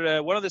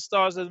Schreiber, one of the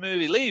stars of the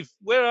movie. Leif,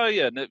 where are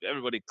you?" And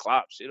everybody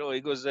claps.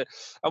 He goes,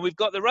 "And we've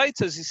got the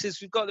writers." He says,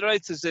 "We've got the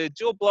writers,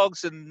 Joe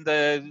Bloggs and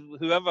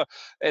whoever,"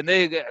 and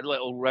they get a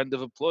little round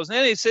of applause. And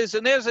then he says,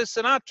 "And there's a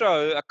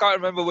Sinatra. I can't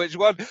remember which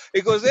one."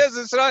 He goes, "There's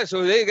a Sinatra."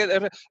 So they get,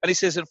 and he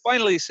says, and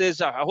finally he says,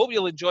 "I hope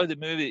you'll enjoy the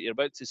movie that you're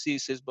about to see." He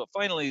says, "But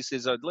finally," he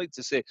says, "I'd like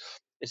to say,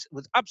 it's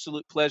with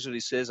absolute pleasure," he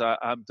says,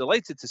 I'm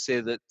delighted to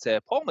say that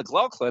Paul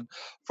McLaughlin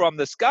from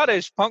the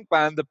Scottish punk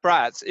band The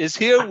Pratts is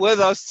here with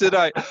us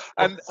tonight."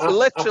 And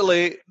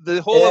literally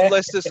the whole of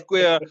Leicester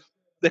Square,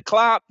 the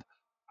clap,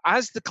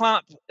 as the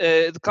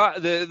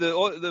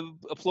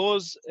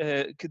applause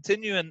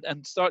continue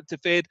and start to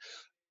fade,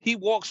 he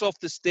walks off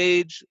the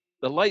stage,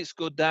 the lights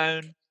go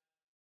down,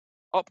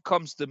 up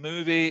comes the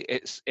movie.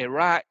 It's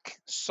Iraq,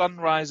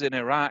 sunrise in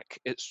Iraq.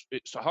 It's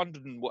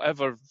 100 and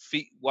whatever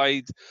feet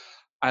wide.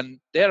 And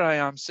there I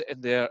am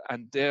sitting there,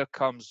 and there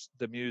comes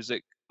the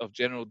music of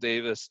General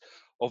Davis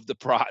of the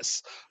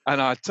Pratts. And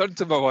I turned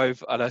to my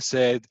wife and I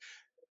said,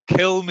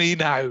 "Kill me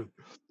now.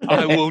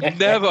 I will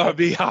never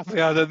be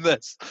happier than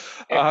this."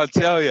 I'll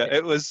tell you,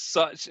 it was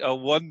such a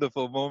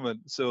wonderful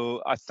moment.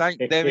 So I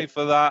thank Demi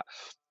for that.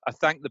 I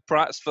thank the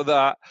Pratts for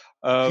that.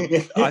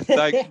 I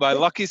thank my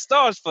lucky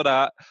stars for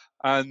that.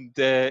 And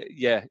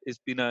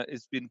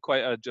it's been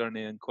quite a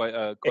journey and quite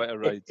a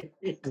ride.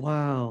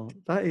 Wow,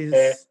 that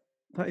is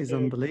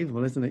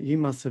unbelievable, isn't it? You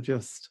must have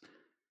just.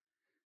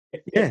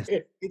 Yes,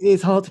 it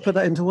is hard to put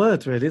that into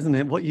words, really, isn't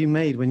it? What you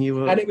made when you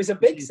were. And it was a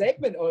big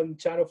segment on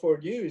Channel 4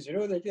 News. It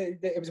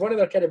was one of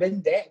their kind of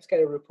in-depth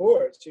kind of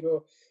reports.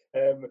 So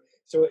and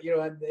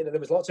there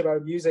was lots of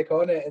our music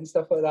on it and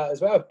stuff like that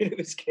as well. I mean, it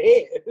was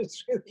great. It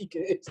was really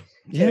good.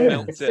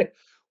 Yeah.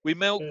 We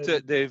milked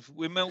it, Dave.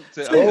 We milked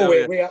it.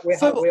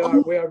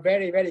 We are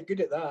very, very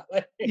good at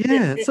that.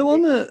 Yeah. So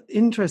on an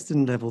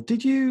interesting level,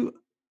 did you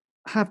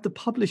have the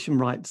publishing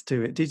rights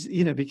to it?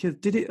 Because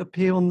did it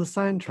appear on the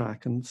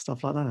soundtrack and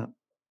stuff like that?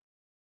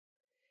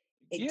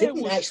 It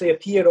didn't actually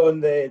appear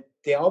on the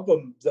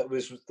album that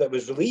was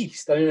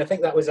released. I mean, I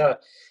think it was a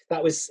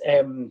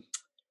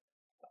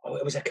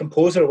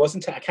composer,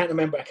 wasn't it? I can't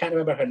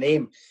remember her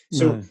name.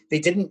 So they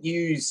didn't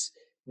use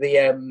the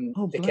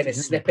kind of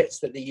snippets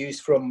that they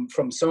used from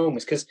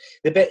songs, because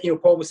the bit,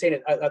 Paul was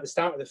saying at the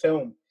start of the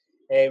film,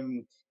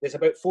 there's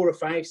about 4 or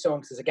 5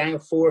 songs. There's a Gang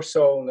of 4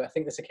 song. I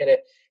think there's a kind of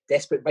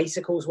Desperate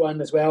Bicycles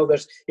one as well.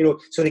 There's,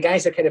 so the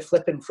guys are kind of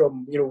flipping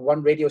from,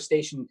 one radio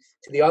station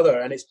to the other,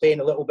 and it's playing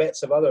a little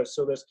bits of others.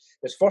 So there's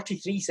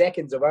 43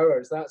 seconds of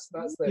ours. That's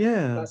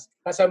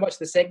how much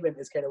the segment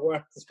is kind of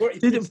worth.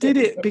 Did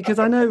it? Because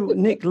I know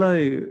Nick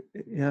Lowe,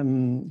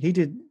 he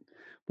did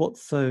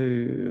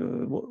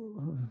something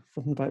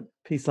about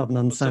Peace, Love and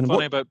Understanding. What's so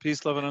funny about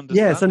Peace, Love and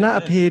Understanding? Yes, and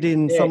that appeared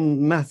in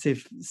some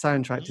massive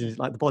soundtrack,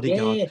 like The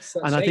Bodyguard. Yes,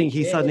 and I think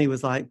he suddenly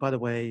was like, by the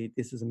way,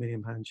 this is £1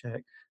 million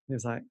check. And it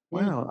was like,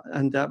 wow.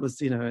 And that was,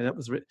 that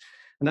was written,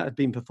 and that had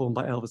been performed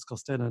by Elvis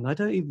Costello. And I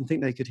don't even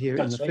think they could hear it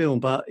in the film,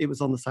 but it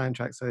was on the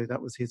soundtrack. So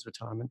that was his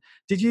retirement.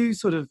 Did you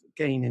sort of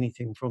gain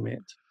anything from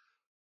it?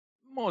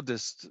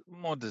 Modest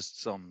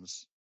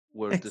sums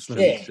were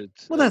distributed.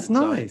 Well, that's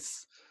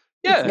nice.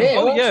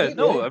 Yeah.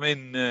 No, I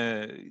mean,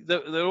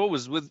 they're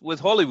always with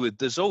Hollywood.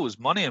 There's always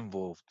money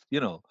involved,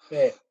 no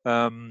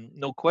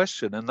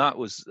question. And that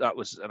was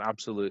an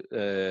absolute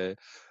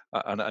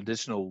an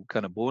additional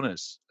kind of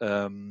bonus.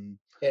 Modest.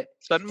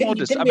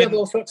 Didn't we have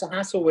all sorts of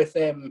hassle with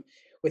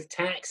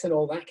tax and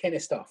all that kind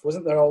of stuff?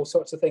 Wasn't there all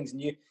sorts of things?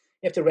 And you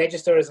have to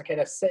register as a kind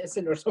of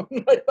citizen or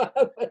something like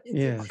that.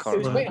 Yeah, it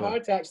was quite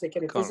hard to actually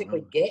kind of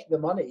physically get the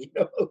money.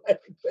 Can't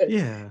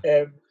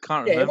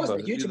remember. It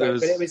wasn't a huge amount,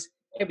 but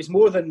it was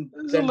more than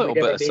a little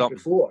bit of something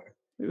before.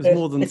 It was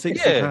more than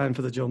 £60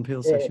 for the John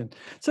Peel session.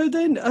 So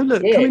then,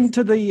 coming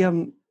to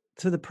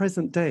the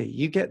present day,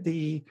 you get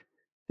the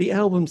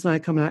albums now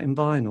coming out in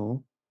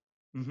vinyl,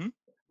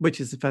 which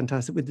is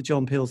fantastic, with the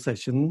John Peel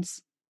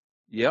sessions.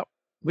 Yep.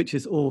 Which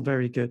is all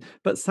very good.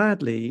 But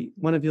sadly,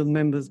 one of your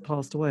members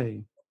passed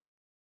away.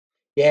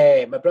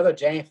 Yeah, my brother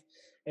Jeff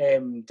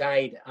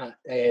died at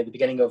the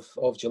beginning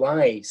of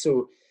July.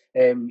 So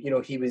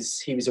he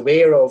was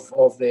aware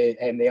of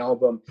the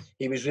album.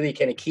 He was really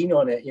kind of keen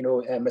on it.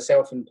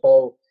 Myself and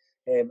Paul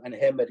and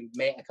him had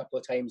met a couple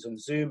of times on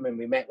Zoom, and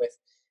we met with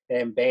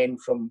Ben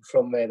from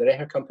the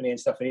record company and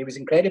stuff, and he was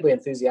incredibly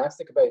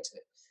enthusiastic about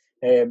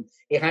it.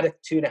 He had a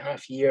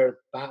 2.5-year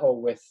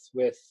battle with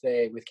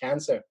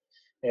cancer,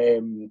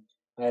 and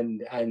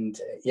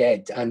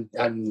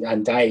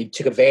died.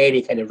 Took a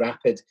very kind of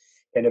rapid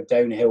kind of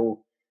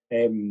downhill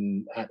at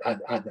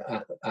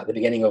the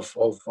beginning of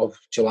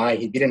July.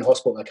 He'd been in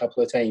hospital a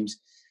couple of times,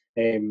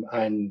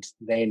 and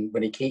then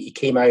when he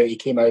came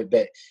out,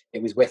 but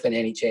it was with an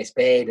NHS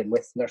bed and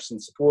with nursing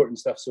support and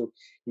stuff. So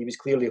he was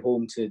clearly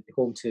home to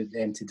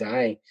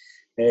die.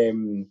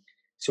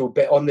 So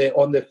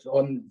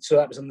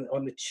that was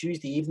on the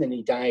Tuesday evening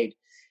he died.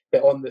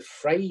 But on the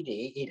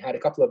Friday, he'd had a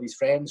couple of his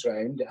friends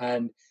round,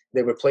 and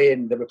they were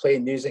playing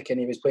music, and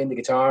he was playing the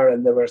guitar,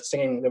 and they were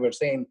singing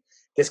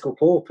Disco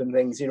Pope and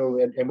things,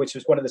 and which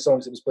was one of the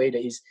songs that was played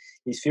at his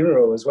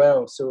funeral as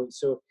well. So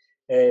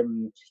I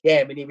mean,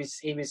 he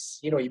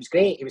was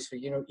great. He was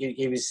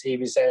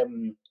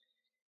and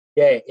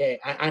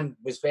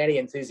was very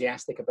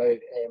enthusiastic about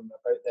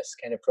this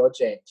kind of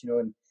project,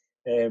 and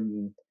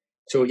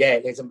so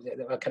it's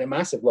a kind of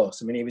massive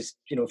loss. I mean, he was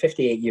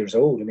 58 years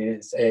old. I mean,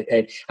 it's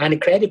and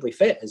incredibly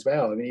fit as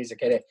well. I mean, he's a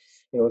kind of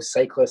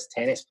cyclist,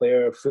 tennis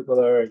player,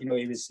 footballer.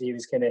 He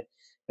was kind of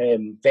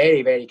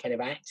very, very kind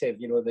of active.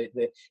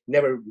 The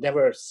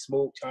never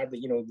smoked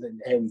hardly.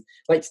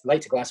 Liked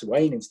a glass of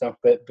wine and stuff.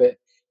 But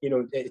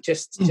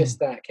just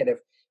that kind of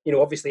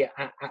obviously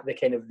at the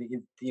kind of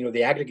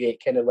the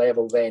aggregate kind of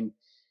level, then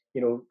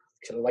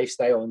kind of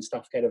lifestyle and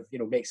stuff kind of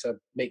makes a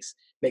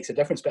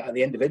difference. But at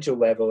the individual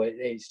level,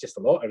 it's just a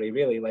lottery,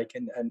 really. Like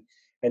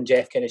and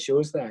Jeff kind of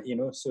shows that.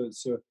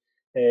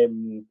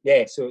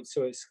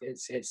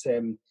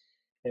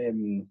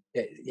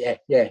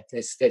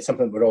 It's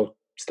something we're all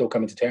still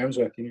coming to terms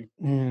with. Yeah,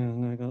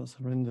 no, that's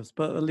horrendous.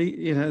 But at least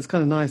it's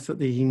kind of nice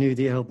that he knew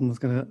the album was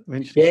going to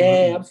eventually.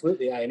 Yeah,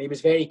 absolutely. Yeah, and he was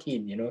very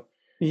keen.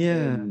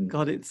 Yeah,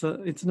 God, it's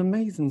an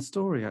amazing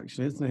story,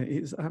 actually, isn't it?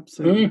 It's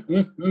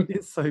absolutely,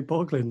 it's so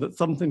boggling that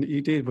something that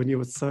you did when you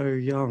were so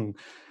young.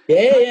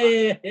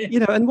 Yeah.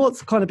 And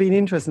what's kind of been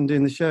interesting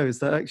doing the show is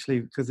that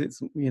actually, because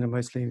it's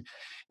mostly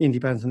indie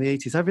bands in the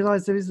 80s, I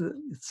realised there is a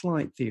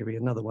slight theory,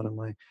 another one of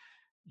my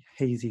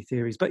hazy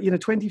theories, but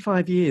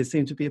 25 years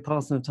seem to be a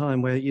passing of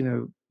time where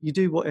you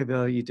do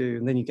whatever you do,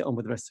 and then you get on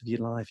with the rest of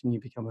your life, and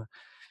you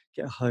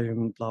get a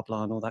home, blah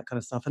blah, and all that kind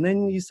of stuff, and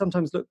then you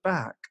sometimes look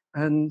back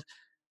and.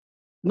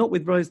 Not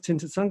with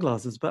rose-tinted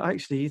sunglasses, but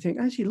actually you think,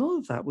 a lot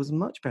of that was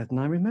much better than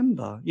I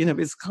remember.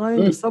 It's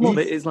kind of, some of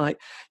it is like,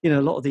 a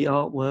lot of the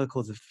artwork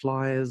or the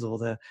flyers or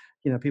the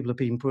people have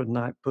been putting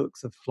out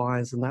books of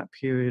flyers in that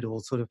period, or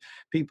sort of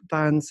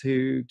bands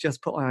who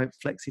just put out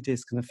flexi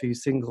disc and a few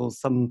singles.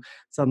 Some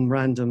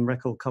random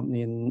record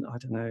company in, I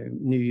don't know,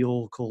 New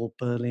York or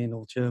Berlin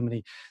or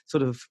Germany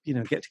sort of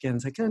get together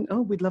and say,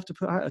 we'd love to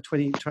put out a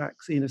 20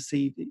 tracks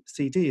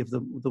CD of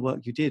the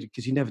work you did,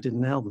 because you never did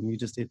an album, you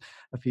just did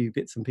a few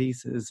bits and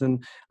pieces,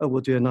 and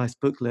we'll do a nice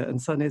booklet.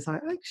 And suddenly it's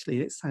like,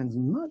 actually it sounds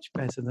much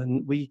better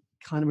than we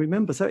kind of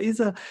remember. So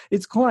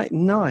it's quite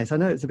nice. I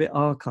know it's a bit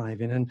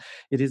archiving and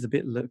it is a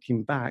bit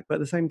looking back, but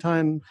at the same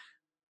time,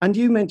 and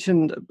you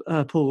mentioned,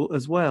 Paul,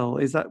 as well,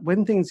 is that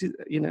when things,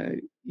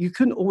 you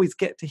couldn't always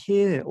get to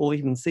hear or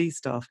even see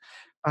stuff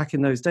back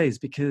in those days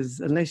because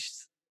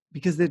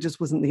there just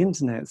wasn't the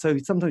internet. So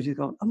sometimes you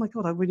go, oh my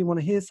God, I really want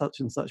to hear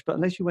such and such. But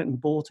unless you went and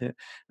bought it,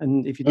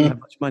 and if you didn't have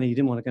much money, you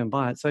didn't want to go and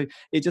buy it. So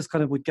it just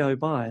kind of would go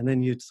by, and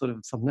then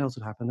something else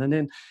would happen. And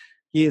then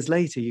years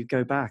later, you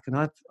go back, and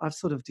I've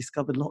sort of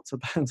discovered lots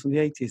of bands from the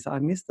 80s that I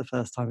missed the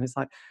first time. It's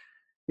like,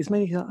 it's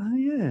made you go, oh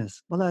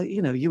yes. Well,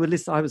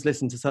 I was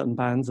listening to certain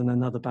bands, and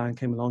another band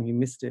came along, you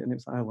missed it, and it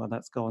was like, oh well,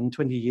 that's gone.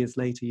 20 years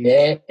later, you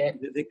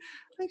think,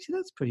 actually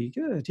that's pretty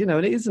good,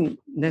 and it isn't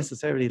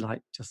necessarily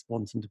like just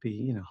wanting to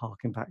be,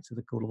 harking back to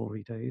the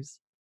glory days.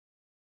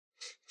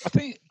 I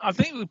think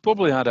we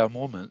probably had our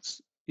moments.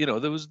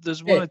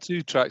 There's one or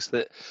two tracks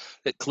that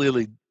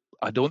clearly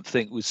I don't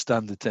think would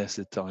stand the test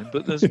of time,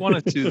 but there's one or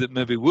two that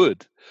maybe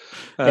would.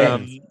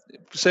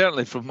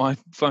 Certainly from my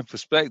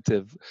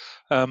perspective.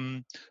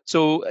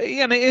 So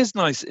and it is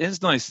nice.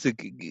 It's nice to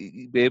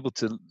be able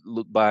to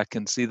look back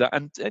and see that,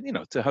 and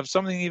to have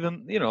something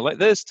even like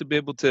this, to be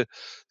able to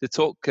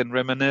talk and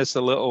reminisce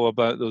a little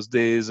about those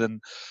days,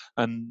 and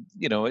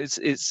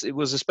it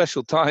was a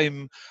special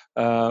time.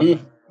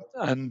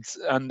 And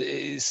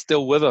it's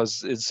still with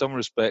us in some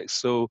respects.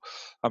 So,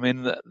 I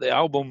mean, the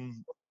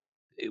album,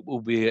 it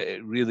will be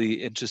really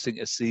interesting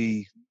to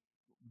see,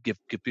 give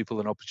people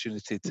an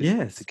opportunity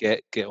to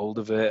get hold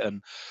of it,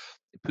 and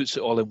it puts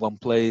it all in one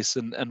place.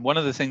 And one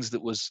of the things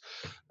that was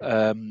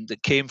that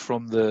came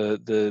from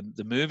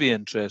the movie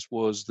interest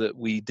was that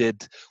we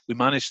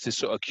managed to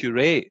sort of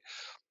curate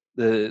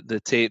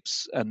the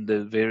tapes and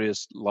the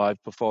various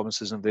live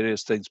performances and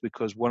various things,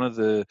 because one of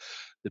the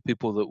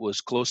people that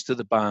was close to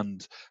the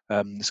band,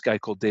 this guy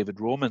called David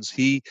Romans,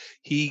 he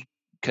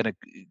kind of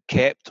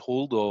kept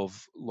hold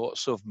of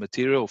lots of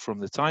material from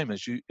the time,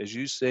 as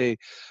you say,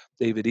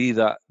 David E.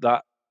 That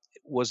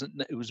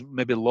it was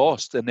maybe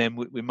lost, and then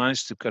we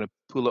managed to kind of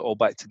pull it all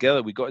back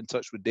together. We got in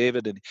touch with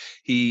David, and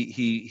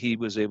he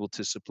was able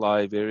to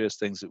supply various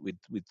things that we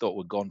thought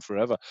were gone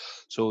forever.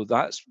 So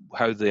that's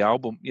how the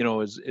album,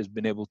 has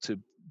been able to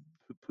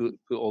put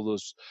all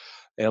those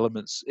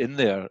elements in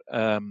there,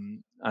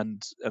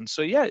 and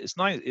so it's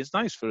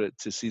nice for it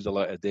to see the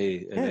light of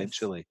day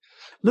eventually.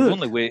 Look,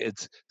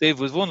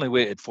 we've only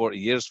waited 40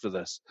 years for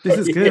this. This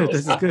is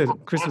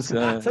good. Christmas.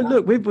 So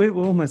look, we're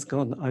almost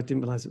gone. I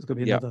didn't realize it was going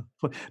to be another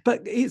point.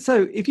 But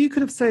so if you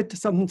could have said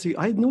something to,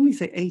 I normally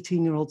say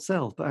 18-year-old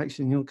self, but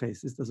actually in your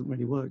case this doesn't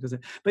really work, does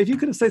it? But if you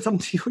could have said something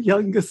to your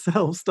younger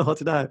self,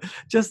 started out,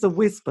 just a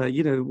whisper,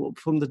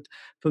 from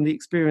the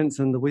experience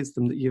and the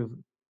wisdom that you've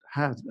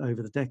had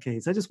over the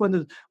decades, I just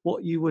wondered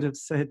what you would have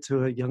said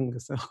to a younger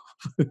self.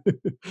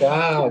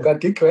 Wow,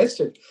 good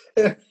question.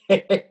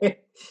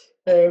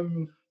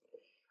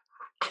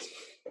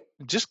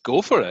 Just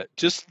go for it.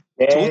 Just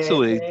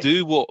totally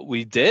do what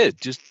we did.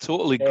 Just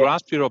totally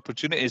grasp your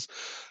opportunities.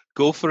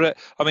 Go for it.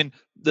 I mean,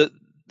 the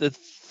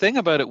thing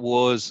about it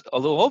was,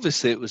 although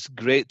obviously it was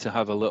great to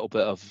have a little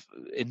bit of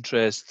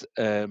interest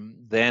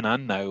then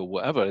and now, or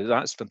whatever,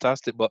 that's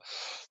fantastic. But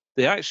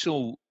the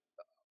actual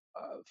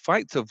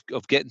fact of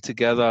getting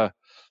together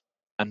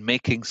and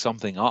making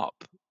something up,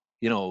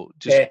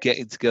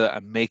 getting together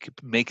and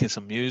making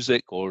some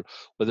music, or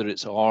whether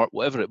it's art,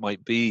 whatever it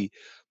might be,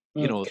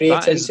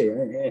 that is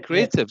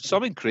creative.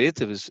 Something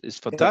creative is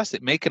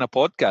fantastic. Making a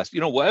podcast,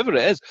 whatever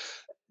it is,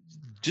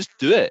 just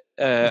do it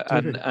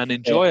and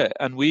enjoy it.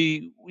 And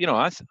we,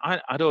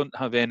 I don't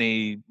have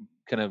any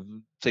kind of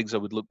things I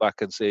would look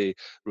back and say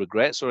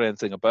regrets or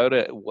anything about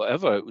it.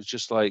 Whatever, it was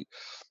just like,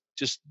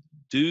 just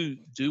do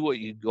what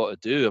you got to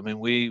do. I mean,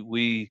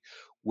 we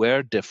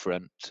were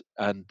different,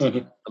 and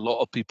a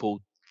lot of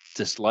people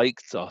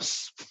disliked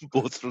us,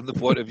 both from the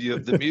point of view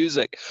of the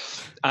music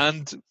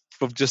and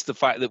from just the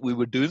fact that we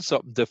were doing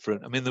something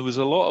different. I mean, there was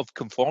a lot of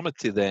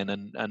conformity then,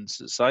 and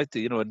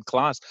society, in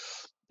class,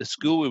 the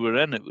school we were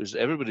in,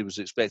 everybody was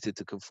expected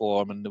to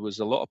conform, and there was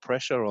a lot of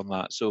pressure on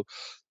that. So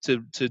to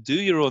do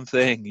your own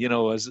thing,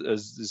 as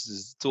this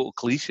is total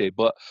cliche,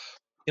 but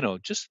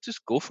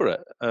just go for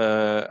it,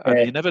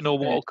 and you never know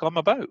what will come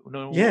about.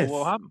 What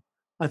will happen.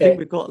 I think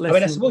we've got lessons. I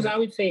mean, I suppose I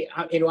would say,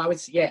 I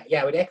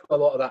would echo a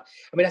lot of that.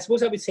 I mean, I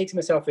suppose I would say to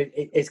myself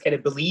is kind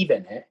of believe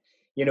in it,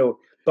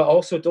 but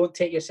also don't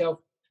take yourself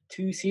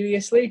too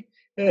seriously.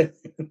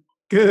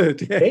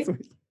 Good. Yes.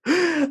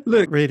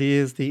 Look, really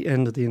is the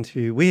end of the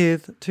interview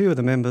with two of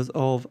the members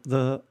of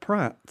the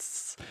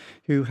Pratts,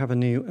 who have a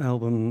new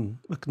album,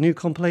 a new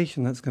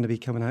compilation that's going to be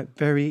coming out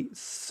very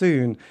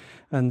soon.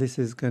 And this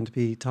is going to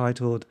be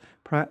titled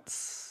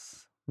Pratts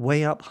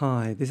Way Up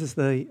High. This is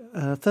the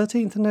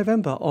 13th of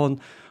November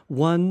on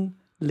One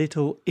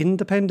Little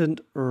Independent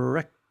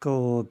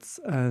Records.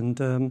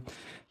 And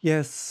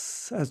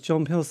yes, as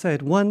John Peel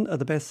said, one of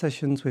the best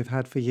sessions we've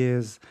had for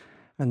years.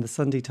 And the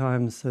Sunday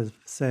Times have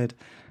said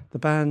the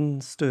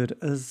band stood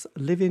as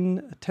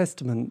living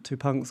testament to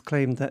punk's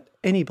claim that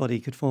anybody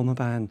could form a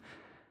band.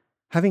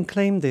 Having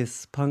claimed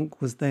this,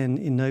 punk was then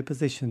in no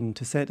position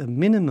to set a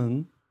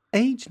minimum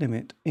age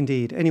limit,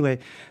 indeed. Anyway,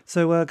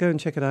 so go and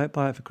check it out,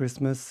 buy it for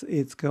Christmas.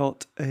 It's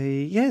got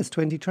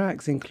 20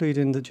 tracks,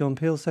 including the John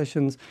Peel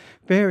sessions,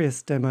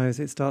 various demos.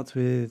 It starts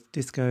with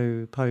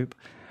Disco Pope,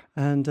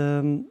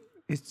 and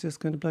it's just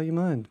going to blow your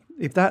mind.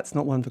 If that's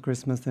not one for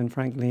Christmas, then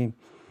frankly,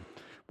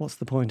 what's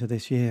the point of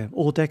this year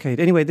or decade?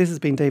 Anyway, this has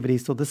been David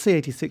Eastaugh, the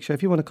C86 Show.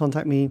 If you want to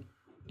contact me,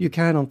 you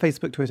can on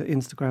Facebook, Twitter,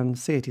 Instagram,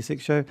 C86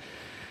 Show.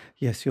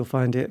 Yes, you'll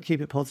find it.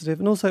 Keep it positive.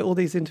 And also, all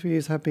these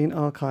interviews have been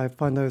archived.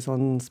 Find those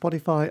on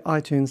Spotify,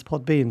 iTunes,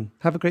 Podbean.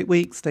 Have a great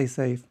week. Stay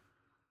safe.